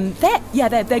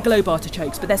 They're globe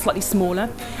artichokes, but they're slightly smaller.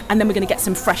 And then we're going to get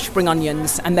some fresh spring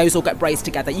onions, and those all get braised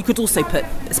together. You could also put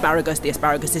asparagus. The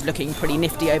asparagus is looking pretty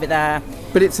nifty over there.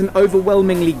 But it's an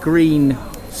overwhelmingly green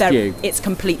stew. It's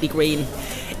completely green.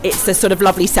 It's a sort of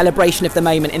lovely celebration of the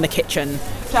moment in the kitchen.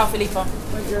 Ciao Filippo.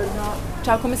 Buongiorno.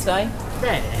 Ciao, come stai?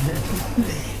 Bene.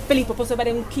 Filippo, posso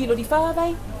avere un chilo di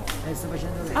fave? Sto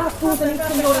facendo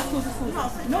scusami, scusa.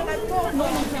 No,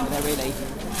 they're really...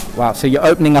 Wow, so you're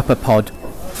opening up a pod.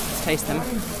 Let's taste them.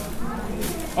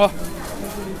 Oh.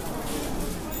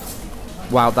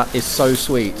 Wow, that is so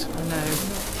sweet. I know.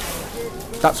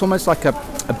 That's almost like a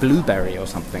blueberry or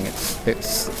something.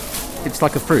 It's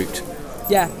like a fruit.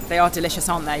 Yeah, they are delicious,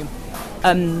 aren't they?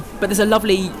 But there's a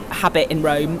lovely habit in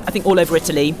Rome, I think all over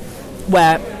Italy,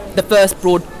 where the first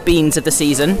broad beans of the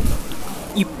season,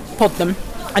 you pod them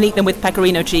and eat them with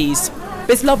pecorino cheese.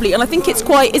 But it's lovely, and I think it's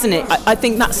quite, isn't it? I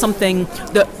think that's something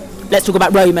that, let's talk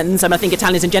about Romans, and I think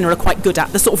Italians in general are quite good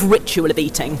at, the sort of ritual of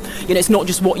eating. You know, it's not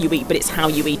just what you eat, but it's how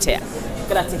you eat it.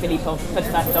 Grazie Filippo.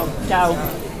 Perfetto. Ciao.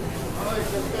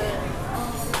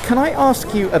 Can I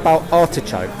ask you about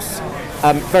artichokes?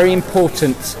 Very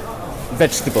important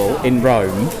vegetable in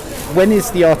Rome. When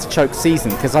is the artichoke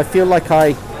season? Because I feel like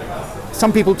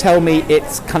some people tell me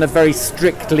it's kind of very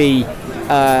strictly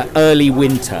early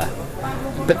winter,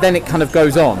 but then it kind of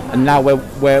goes on, and now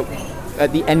we're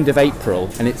at the end of April,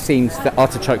 and it seems that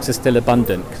artichokes are still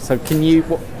abundant. So can you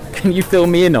fill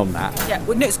me in on that? Yeah,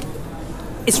 well, no,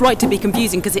 it's right to be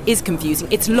confusing because it is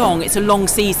confusing. It's a long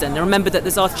season. And remember that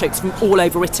there's artichokes from all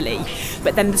over Italy,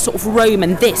 but then the sort of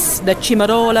Roman, the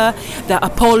cimarola, the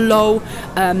Apollo,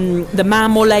 the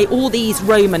mamole, all these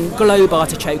Roman globe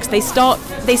artichokes, we start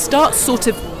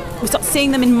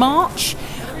seeing them in March,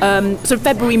 sort of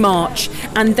February, March,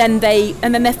 and then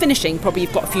they're finishing. Probably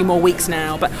you've got a few more weeks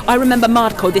now. But I remember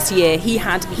Marco this year.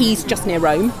 He's just near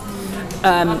Rome,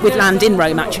 with land in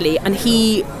Rome actually, and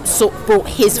he brought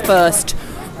his first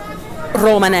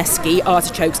Romanesque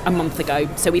artichokes a month ago.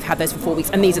 So we've had those for 4 weeks,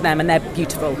 and these are them, and they're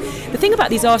beautiful. The thing about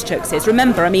these artichokes is,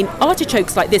 remember, I mean,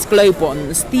 artichokes like this globe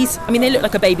ones, they look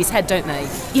like a baby's head, don't they?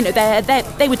 You know,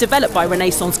 they were developed by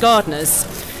Renaissance gardeners,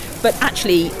 but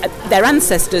actually their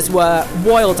ancestors were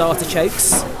wild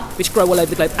artichokes, which grow all over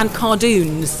the globe, and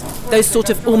cardoons, those sort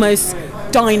of almost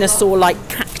dinosaur-like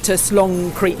cactus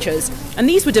long creatures. And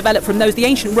these were developed from the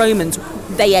ancient Romans.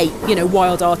 they ate,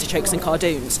 wild artichokes and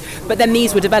cardoons. But then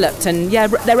these were developed, and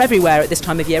they're everywhere at this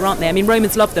time of year, aren't they? I mean,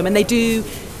 Romans love them, and they do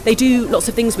lots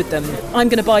of things with them. I'm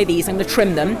going to buy these, I'm going to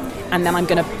trim them, and then I'm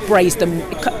going to braise them,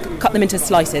 cut them into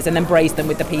slices, and then braise them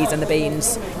with the peas and the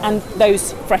beans. And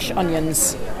those fresh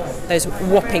onions, those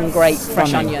whopping great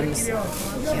fresh onions.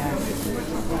 Yeah.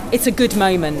 It's a good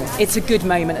moment. It's a good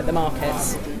moment at the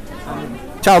markets.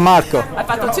 Ciao Marco. Hai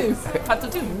fatto tu?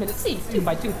 Sì, tu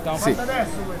fai tutto. Sì.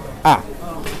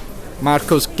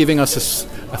 Marco's giving us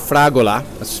a fragola,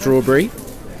 a strawberry.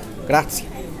 Grazie.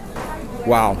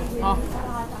 Wow. Oh.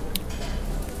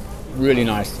 Really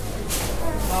nice.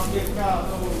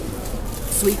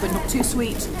 Sweet but not too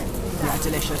sweet. Yeah,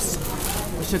 delicious.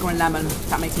 With sugar and lemon.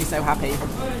 That makes me so happy.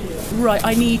 Right,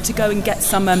 I need to go and get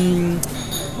some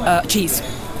cheese.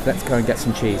 Let's go and get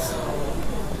some cheese.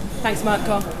 Thanks,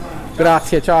 Marco.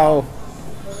 Grazie, ciao.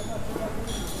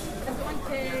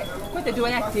 Questi 2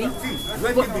 etti?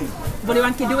 Volevo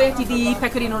anche 2 etti di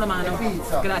pecorino romano.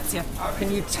 Grazie.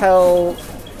 Can you tell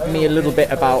me a little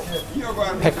bit about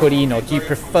pecorino? Do you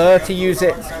prefer to use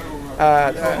it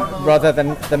rather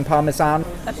than parmesan?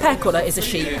 A pecora is a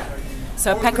sheep.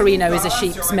 So a pecorino is a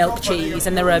sheep's milk cheese,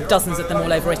 and there are dozens of them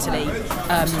all over Italy.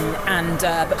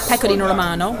 But pecorino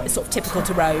romano is sort of typical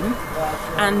to Rome,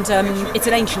 and it's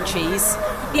an ancient cheese.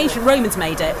 The ancient Romans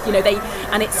made it,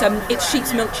 it's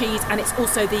sheep's milk cheese, and it's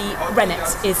also the rennet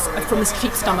is from the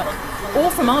sheep's stomach,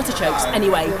 or from artichokes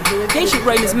anyway. The ancient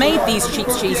Romans made these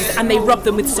sheep's cheeses and they rubbed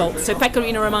them with salt. So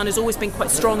pecorino romano has always been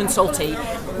quite strong and salty.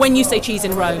 When you say cheese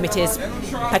in Rome, it is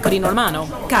pecorino romano,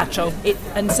 cacio,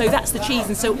 and so that's the cheese.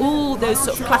 And so all those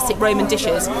sort of classic Roman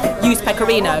dishes use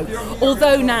pecorino.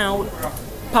 Although now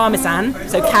Parmesan,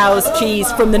 so cow's cheese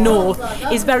from the north,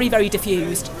 is very, very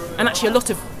diffused. And actually a lot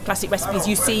of classic recipes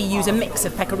you see use a mix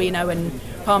of pecorino and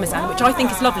Parmesan, which I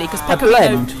think is lovely because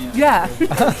pecorino... Yeah.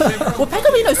 Well,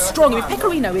 pecorino's strong. I mean,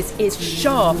 pecorino is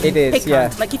sharp. It is,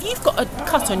 piquant. yeah. Like if you've got a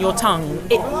cut on your tongue,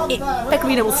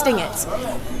 pecorino will sting it.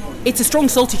 It's a strong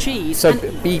salty cheese. So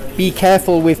be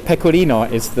careful with pecorino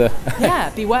is the...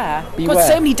 Yeah, beware. Got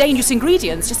so many dangerous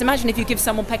ingredients. Just imagine if you give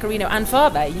someone pecorino and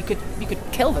fave, you could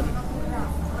kill them.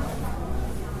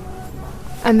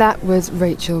 And that was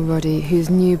Rachel Roddy, whose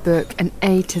new book, An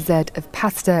A to Z of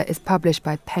Pasta, is published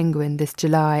by Penguin this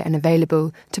July and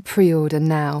available to pre-order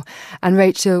now. And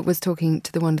Rachel was talking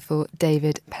to the wonderful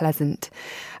David Pleasant.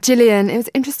 Gillian, it was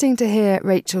interesting to hear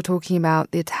Rachel talking about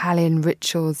the Italian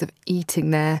rituals of eating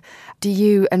there. Do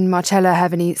you and Marcella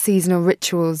have any seasonal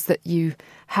rituals that you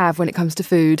have when it comes to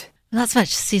food? Not so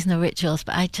much seasonal rituals,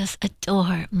 but I just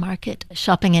adore market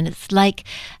shopping, and it's like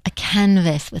a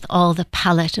canvas with all the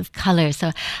palette of colours.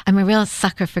 So I'm a real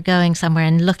sucker for going somewhere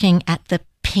and looking at the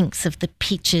pinks of the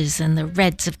peaches and the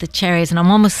reds of the cherries, and I'm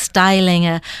almost styling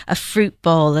a fruit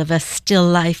bowl of a still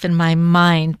life in my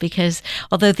mind, because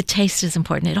although the taste is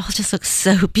important, it all just looks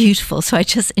so beautiful. So I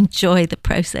just enjoy the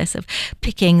process of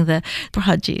picking the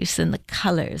produce and the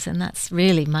colours, and that's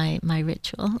really my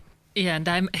ritual. Yeah, and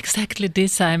I'm exactly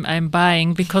this I'm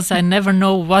buying, because I never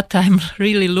know what I'm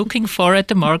really looking for at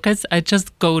the markets. I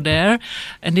just go there,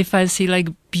 and if I see like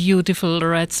beautiful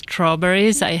red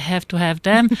strawberries, I have to have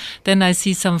them. Then I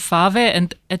see some fave,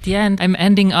 and at the end I'm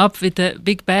ending up with a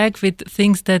big bag with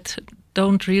things that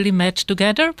don't really match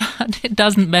together, but it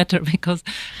doesn't matter because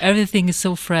everything is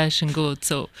so fresh and good.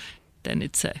 So then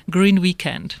it's a green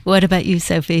weekend. What about you,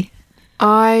 Sophie?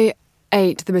 I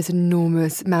ate the most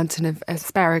enormous mountain of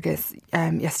asparagus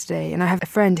yesterday, and I have a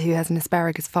friend who has an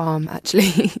asparagus farm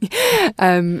actually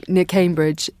near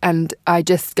Cambridge, and I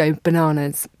just go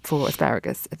bananas for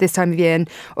asparagus at this time of year, and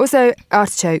also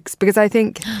artichokes, because I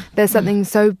think there's something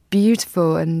so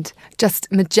beautiful and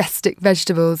just majestic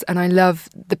vegetables, and I love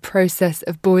the process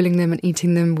of boiling them and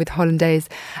eating them with hollandaise.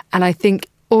 And I think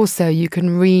also you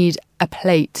can read a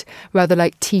plate rather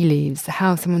like tea leaves.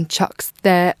 How someone chucks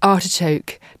their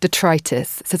artichoke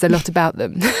detritus says a lot about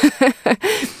them.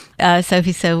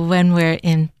 Sophie, so when we're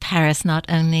in Paris, not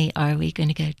only are we going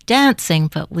to go dancing,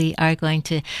 but we are going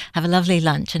to have a lovely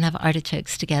lunch and have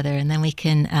artichokes together, and then we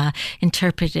can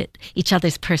interpret each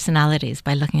other's personalities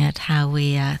by looking at how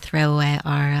we throw away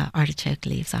our artichoke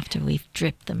leaves after we've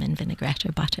dripped them in vinaigrette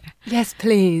or butter. Yes,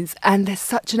 please. And there's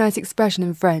such a nice expression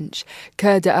in French,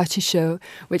 cœur d'artichaut,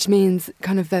 which means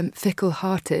kind of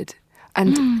fickle-hearted.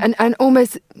 And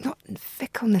almost not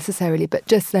fickle necessarily, but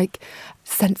just like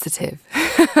sensitive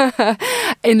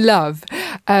in love.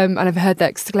 And I've heard that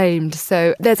exclaimed.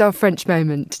 So there's our French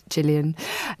moment, Gillian.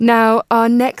 Now, our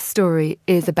next story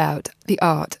is about the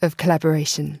art of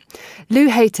collaboration. Lou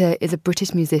Hayter is a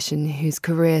British musician whose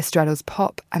career straddles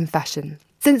pop and fashion.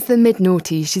 Since the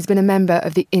mid-noughties, she's been a member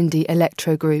of the indie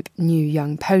electro group New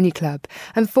Young Pony Club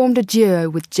and formed a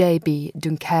duo with JB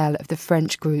Dunkel of the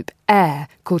French group Air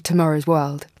called Tomorrow's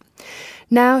World.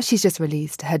 Now she's just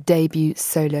released her debut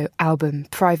solo album,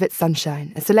 Private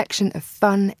Sunshine, a selection of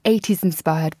fun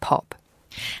 80s-inspired pop.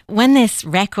 When this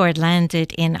record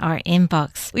landed in our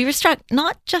inbox, we were struck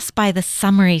not just by the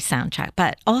summary soundtrack,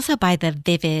 but also by the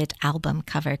vivid album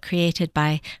cover created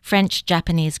by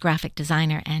French-Japanese graphic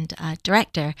designer and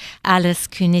director Alice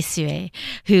Kunisue,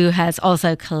 who has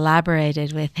also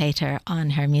collaborated with Hayter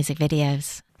on her music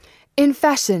videos. In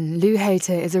fashion, Lou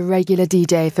Hayter is a regular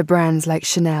DJ for brands like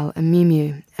Chanel and Miu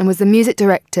Miu and was the music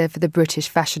director for the British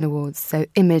Fashion Awards, so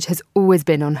image has always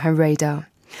been on her radar.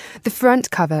 The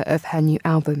front cover of her new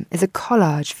album is a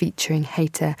collage featuring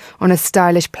Hayter on a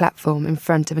stylish platform in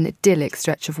front of an idyllic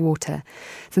stretch of water,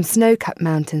 some snow-capped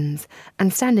mountains,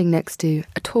 and standing next to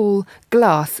a tall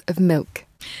glass of milk.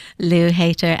 Lou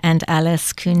Hayter and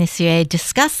Alice Kunisue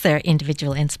discuss their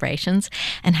individual inspirations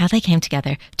and how they came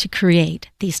together to create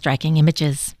these striking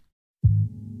images.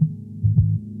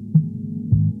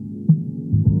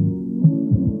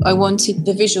 I wanted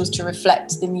the visuals to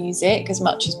reflect the music as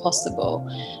much as possible.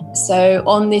 So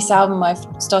on this album, I've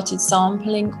started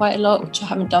sampling quite a lot, which I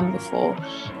haven't done before.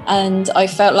 And I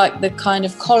felt like the kind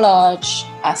of collage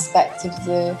aspect of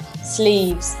the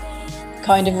sleeves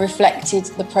kind of reflected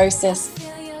the process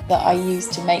that I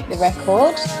used to make the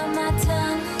record.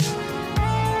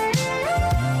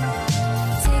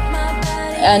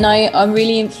 And I'm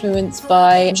really influenced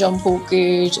by Jean-Paul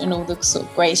Goude and all the sort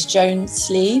of Grace Jones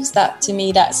sleeves. That, to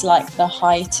me, that's like the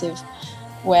height of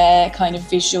where kind of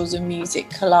visuals and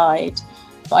music collide.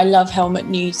 I love Helmut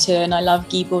Newton, I love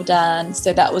Guy Bourdin,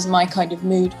 so that was my kind of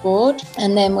mood board.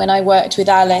 And then when I worked with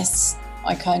Alice,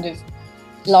 I kind of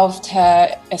loved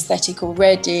her aesthetic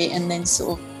already and then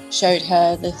sort of showed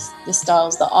her the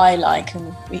styles that I like,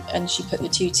 and she put the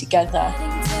two together.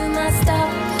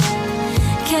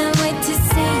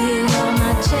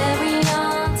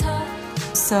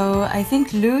 So I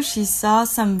think Lou, she saw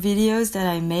some videos that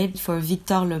I made for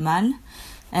Victor Le Man,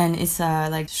 and it's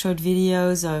like short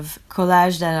videos of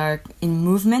collage that are in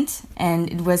movement, and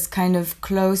it was kind of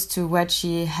close to what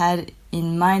she had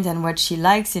in mind and what she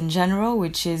likes in general,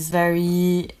 which is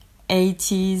very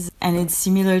 80s, and it's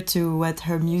similar to what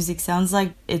her music sounds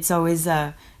like. It's always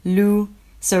Lou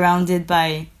surrounded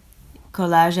by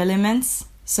collage elements,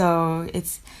 so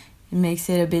it makes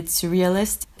it a bit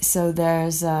surrealist. So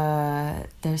there's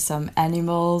some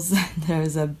animals,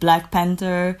 there's a Black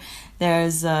Panther,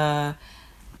 there's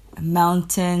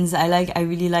mountains. I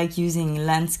really like using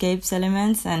landscapes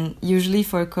elements, and usually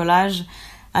for collage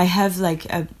I have like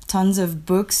tons of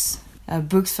books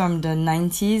from the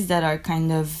 90s that are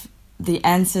kind of the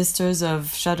ancestors of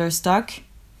Shutterstock.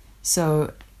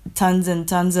 So tons and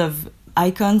tons of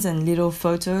icons and little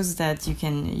photos that you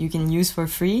can use for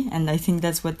free, and I think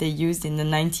that's what they used in the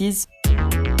 90s.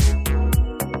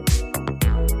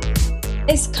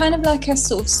 It's kind of like a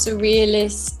sort of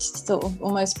surrealist, sort of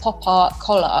almost pop art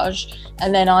collage,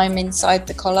 and then I'm inside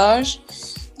the collage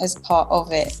as part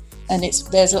of it. And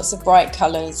there's lots of bright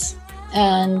colours,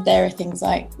 and there are things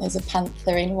like there's a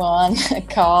panther in one, a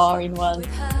car in one.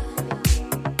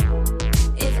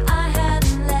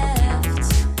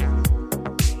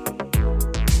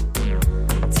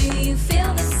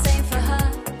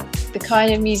 The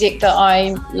kind of music that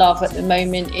I love at the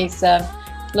moment is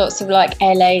lots of like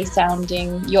LA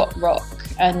sounding yacht rock,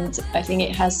 and I think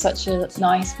it has such a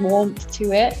nice warmth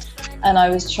to it, and I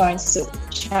was trying to sort of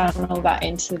channel that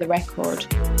into the record.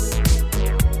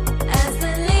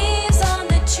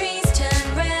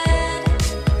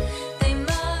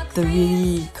 The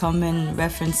really common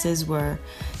references were,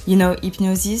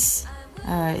 Hypnosis.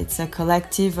 It's a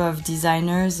collective of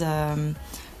designers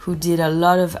who did a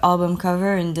lot of album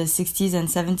cover in the 60s and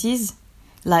 70s.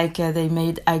 Like they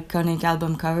made iconic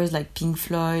album covers like Pink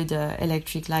Floyd,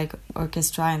 Electric Light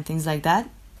Orchestra and things like that.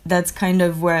 That's kind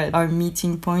of where our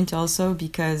meeting point also,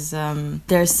 because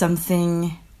there's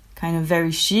something kind of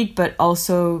very chic but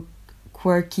also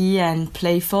quirky and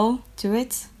playful to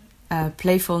it.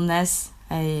 Playfulness,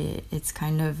 it's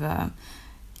kind of,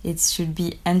 it should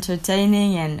be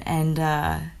entertaining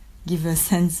and give a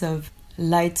sense of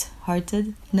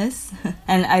light-heartedness.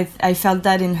 And I felt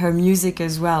that in her music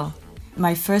as well.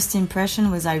 My first impression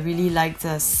was I really liked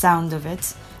the sound of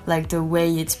it, like the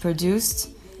way it's produced.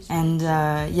 And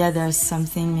there's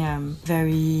something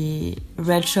very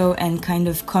retro and kind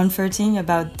of comforting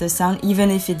about the sound,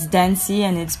 even if it's dancey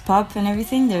and it's pop and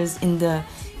everything. There's in the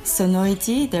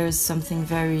sonority, there's something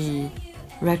very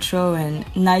retro and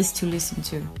nice to listen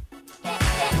to.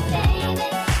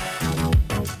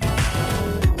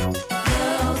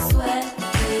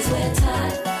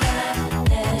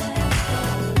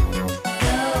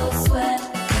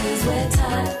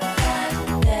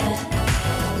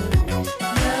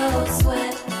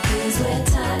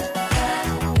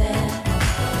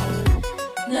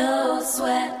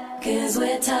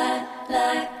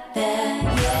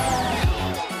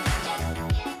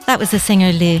 That was the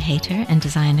singer Lou Hayter and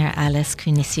designer Alice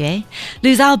Cunisue.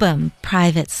 Lou's album,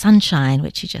 Private Sunshine,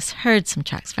 which you just heard some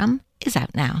tracks from, is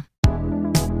out now.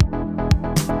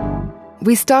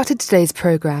 We started today's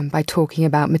programme by talking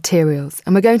about materials,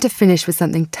 and we're going to finish with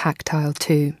something tactile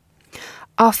too.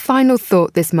 Our final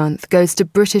thought this month goes to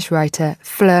British writer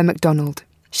Fleur MacDonald.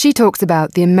 She talks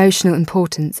about the emotional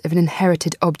importance of an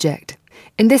inherited object,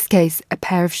 in this case a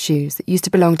pair of shoes that used to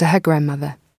belong to her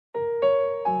grandmother.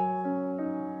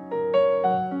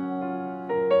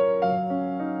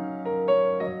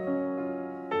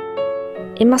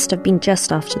 It must have been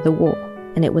just after the war,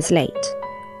 and it was late.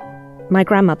 My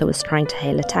grandmother was trying to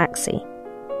hail a taxi.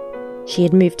 She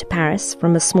had moved to Paris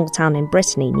from a small town in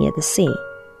Brittany near the sea,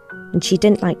 and she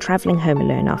didn't like travelling home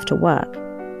alone after work.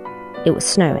 It was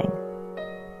snowing.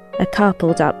 A car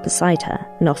pulled up beside her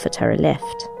and offered her a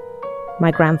lift. My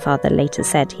grandfather later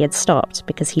said he had stopped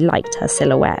because he liked her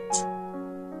silhouette.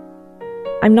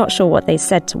 I'm not sure what they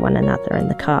said to one another in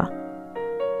the car.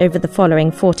 Over the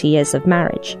following 40 years of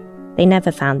marriage, they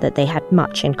never found that they had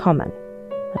much in common,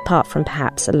 apart from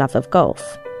perhaps a love of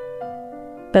golf.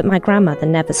 But my grandmother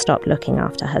never stopped looking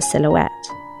after her silhouette.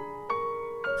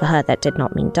 For her, that did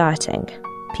not mean dieting.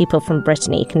 People from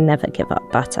Brittany can never give up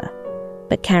butter.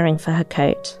 But caring for her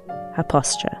coat, her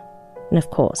posture, and of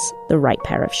course, the right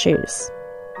pair of shoes.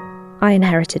 I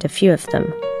inherited a few of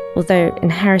them, although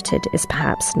inherited is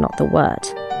perhaps not the word.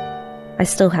 I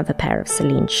still have a pair of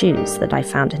Celine shoes that I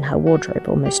found in her wardrobe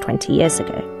almost 20 years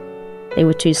ago. They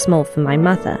were too small for my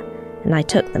mother, and I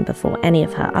took them before any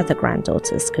of her other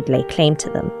granddaughters could lay claim to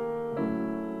them.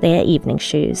 They are evening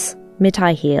shoes,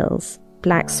 mid-high heels,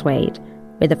 black suede,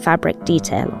 with a fabric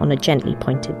detail on a gently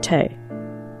pointed toe.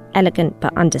 Elegant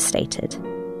but understated.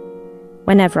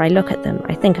 Whenever I look at them,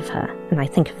 I think of her, and I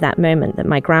think of that moment that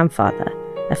my grandfather,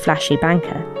 a flashy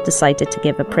banker, decided to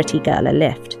give a pretty girl a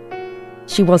lift.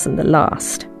 She wasn't the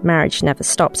last. Marriage never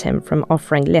stopped him from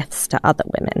offering lifts to other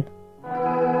women.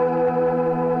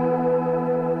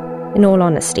 In all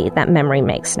honesty, that memory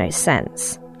makes no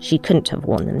sense. She couldn't have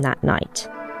worn them that night.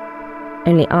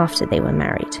 Only after they were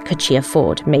married could she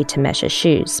afford made-to-measure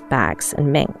shoes, bags,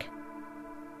 and mink.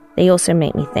 They also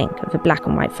make me think of a black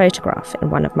and white photograph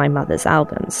in one of my mother's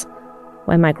albums,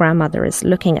 where my grandmother is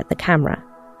looking at the camera,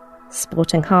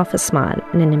 sporting half a smile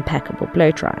and an impeccable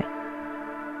blow-dry.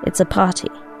 It's a party.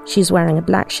 She's wearing a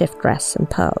black shift dress and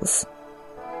pearls.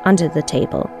 Under the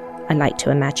table, I like to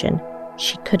imagine,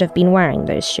 she could have been wearing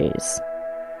those shoes.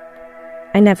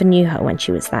 I never knew her when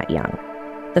she was that young.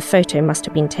 The photo must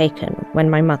have been taken when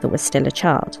my mother was still a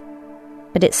child,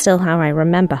 but it's still how I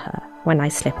remember her when I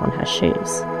slip on her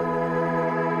shoes.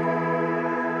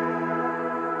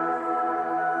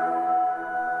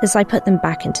 As I put them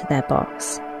back into their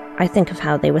box, I think of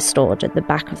how they were stored at the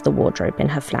back of the wardrobe in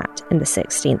her flat in the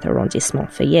 16th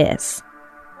arrondissement for years.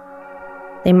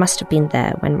 They must have been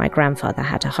there when my grandfather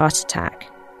had a heart attack.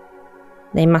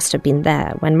 They must have been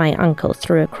there when my uncle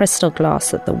threw a crystal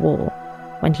glass at the wall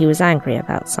when he was angry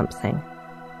about something.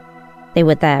 They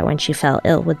were there when she fell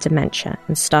ill with dementia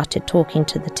and started talking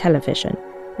to the television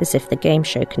as if the game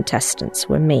show contestants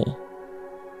were me.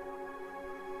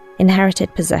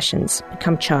 Inherited possessions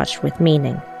become charged with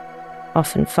meaning,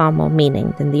 often far more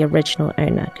meaning than the original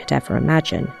owner could ever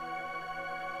imagine.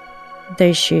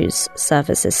 Those shoes serve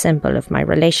as a symbol of my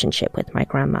relationship with my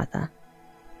grandmother.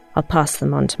 I'll pass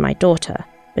them on to my daughter,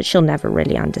 but she'll never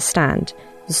really understand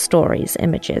the stories,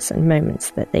 images, and moments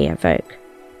that they evoke.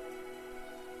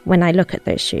 When I look at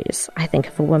those shoes, I think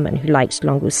of a woman who liked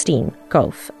langoustine,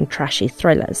 golf, and trashy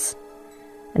thrillers,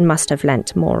 and must have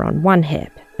leant more on one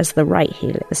hip as the right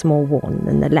heel is more worn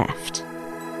than the left.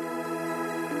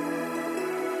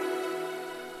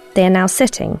 They are now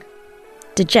sitting,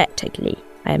 dejectedly,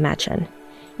 I imagine,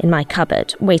 in my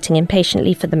cupboard, waiting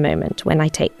impatiently for the moment when I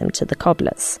take them to the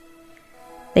cobbler's.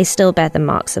 They still bear the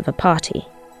marks of a party,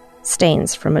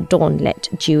 stains from a dawn-lit,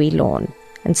 dewy lawn,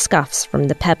 and scuffs from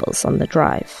the pebbles on the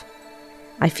drive.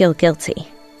 I feel guilty.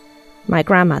 My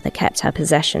grandmother kept her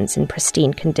possessions in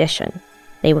pristine condition.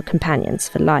 They were companions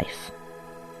for life.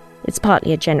 It's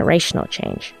partly a generational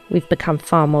change. We've become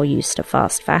far more used to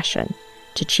fast fashion,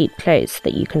 to cheap clothes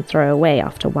that you can throw away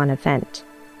after one event,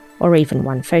 or even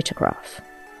one photograph.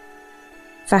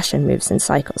 Fashion moves in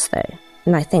cycles, though,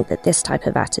 and I think that this type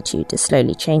of attitude is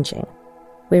slowly changing.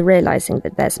 We're realizing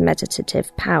that there's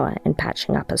meditative power in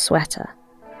patching up a sweater.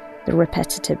 The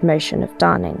repetitive motion of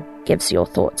darning gives your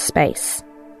thoughts space.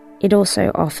 It also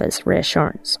offers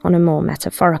reassurance on a more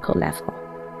metaphorical level.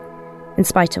 In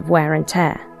spite of wear and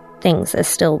tear, things are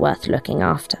still worth looking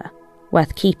after,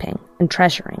 worth keeping and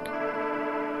treasuring.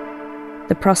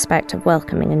 The prospect of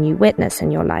welcoming a new witness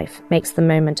in your life makes the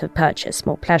moment of purchase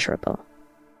more pleasurable.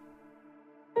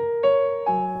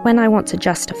 When I want to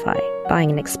justify buying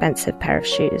an expensive pair of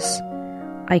shoes,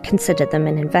 I consider them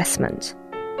an investment.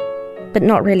 But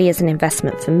not really as an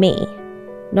investment for me,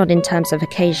 not in terms of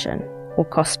occasion or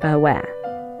cost per wear.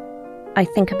 I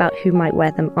think about who might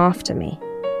wear them after me.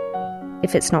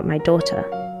 If it's not my daughter,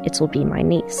 it'll be my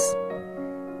niece.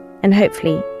 And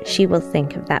hopefully she will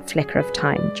think of that flicker of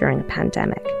time during a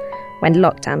pandemic, when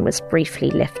lockdown was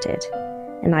briefly lifted,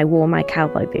 and I wore my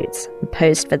cowboy boots and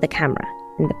posed for the camera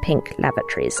in the pink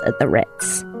lavatories at the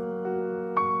Ritz.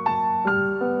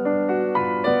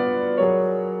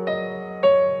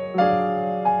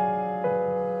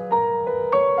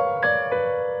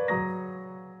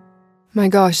 My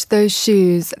gosh, those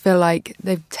shoes feel like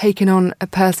they've taken on a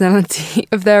personality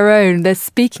of their own. They're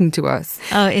speaking to us.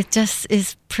 Oh, it just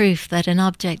is proof that an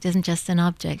object isn't just an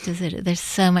object, is it? There's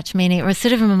so much meaning. It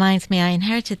sort of reminds me, I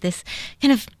inherited this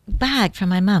kind of bag from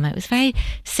my mum. It was very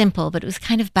simple, but it was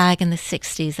kind of bag in the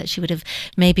 60s that she would have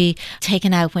maybe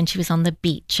taken out when she was on the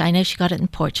beach. I know she got it in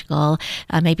Portugal.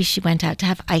 Maybe she went out to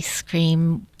have ice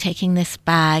cream, taking this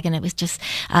bag, and it was just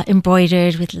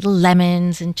embroidered with little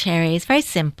lemons and cherries. Very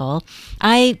simple.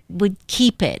 I would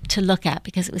keep it to look at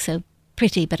because it was so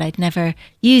pretty, but I'd never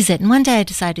use it. And one day I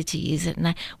decided to use it.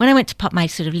 And when I went to pop my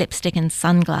sort of lipstick and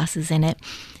sunglasses in it,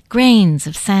 grains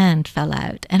of sand fell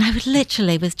out. And I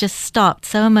was just stopped,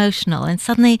 so emotional. And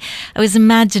suddenly I was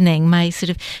imagining my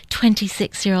sort of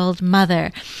 26-year-old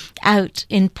mother out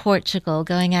in Portugal,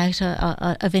 going out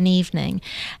of an evening.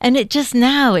 And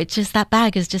that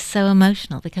bag is just so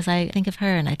emotional because I think of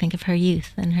her and I think of her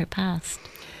youth and her past.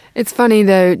 It's funny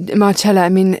though, Marcella, I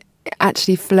mean,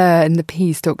 actually Fleur in the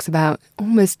piece talks about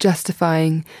almost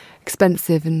justifying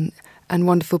expensive and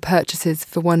wonderful purchases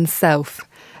for oneself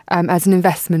as an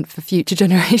investment for future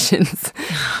generations.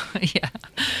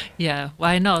 Yeah,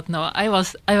 why not? No, I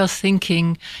was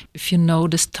thinking, if you know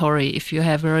the story, if you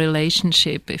have a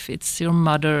relationship, if it's your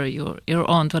mother, your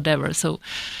aunt, whatever, so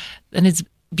then it's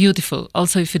beautiful.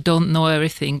 Also, if you don't know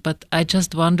everything. But I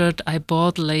just wondered, I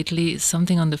bought lately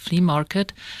something on the flea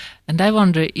market, and I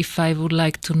wonder if I would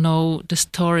like to know the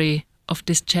story of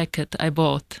this jacket I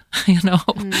bought.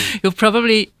 You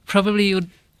probably you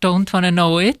don't want to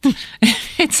know it.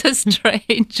 It's a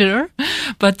stranger,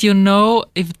 but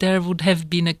if there would have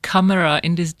been a camera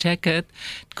in this jacket,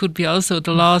 it could be also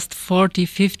the last 40,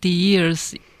 50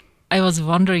 years. I was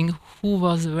wondering who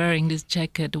was wearing this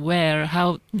jacket, where,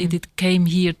 how did it came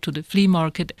here to the flea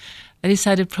market. I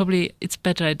decided probably it's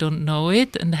better I don't know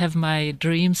it and have my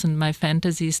dreams and my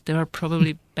fantasies. They are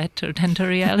probably better than the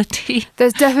reality.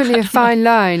 There's definitely a fine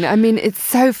line. I mean, it's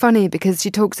so funny because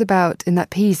she talks about in that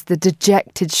piece the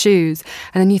dejected shoes,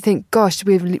 and then you think, gosh,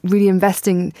 we're really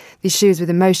investing these shoes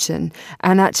with emotion.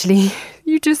 And actually,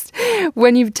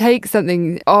 when you take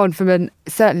something on from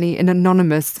certainly an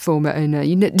anonymous former owner,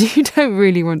 you don't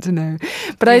really want to know.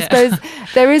 But I suppose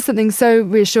there is something so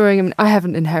reassuring. I mean, I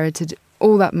haven't inherited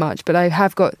all that much, but I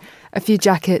have got a few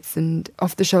jackets and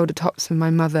off-the-shoulder tops from my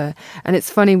mother. And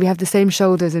it's funny, we have the same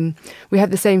shoulders and we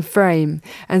have the same frame.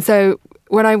 And so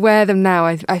when I wear them now,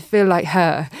 I feel like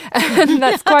her. And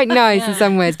that's quite nice in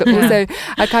some ways, but also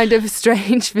a kind of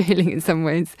strange feeling in some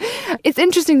ways. It's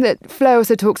interesting that Flo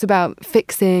also talks about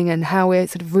fixing and how we're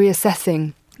sort of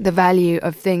reassessing the value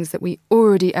of things that we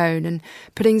already own and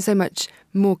putting so much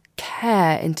more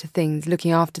care into things,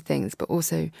 looking after things, but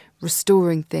also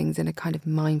restoring things in a kind of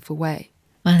mindful way.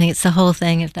 Well, I think it's the whole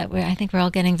thing of that I think we're all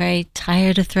getting very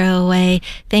tired of throwaway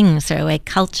things, throwaway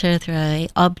culture, throwaway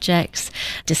objects,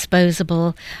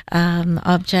 disposable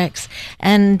objects.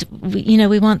 And,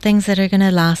 we want things that are going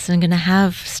to last and going to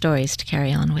have stories to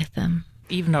carry on with them.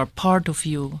 Even are part of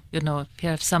you. If you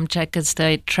have some jackets,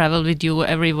 they travel with you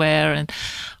everywhere and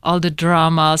all the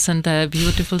dramas and the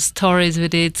beautiful stories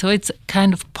with it. So it's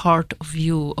kind of part of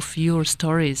you, of your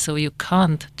stories. So you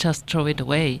can't just throw it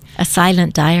away. A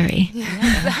silent diary. Yeah,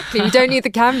 exactly. We don't need the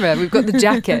camera. We've got the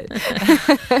jacket.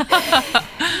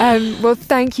 Well,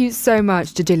 thank you so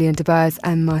much to Gillian Tobias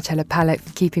and Marcella Palek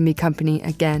for keeping me company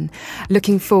again.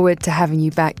 Looking forward to having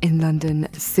you back in London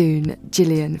soon,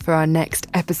 Gillian, for our next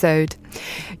episode.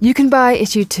 You can buy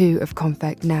issue 2 of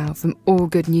Confect now from all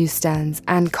good newsstands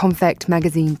and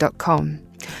confectmagazine.com.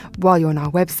 While you're on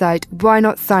our website, why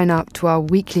not sign up to our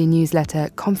weekly newsletter,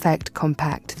 Confect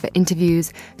Compact, for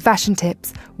interviews, fashion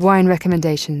tips, wine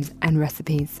recommendations and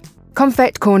recipes.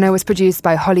 Confect Corner was produced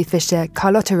by Holly Fisher,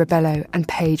 Carlotta Rebello and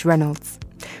Paige Reynolds.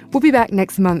 We'll be back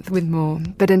next month with more,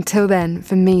 but until then,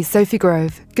 from me, Sophie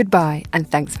Grove, goodbye and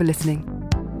thanks for listening.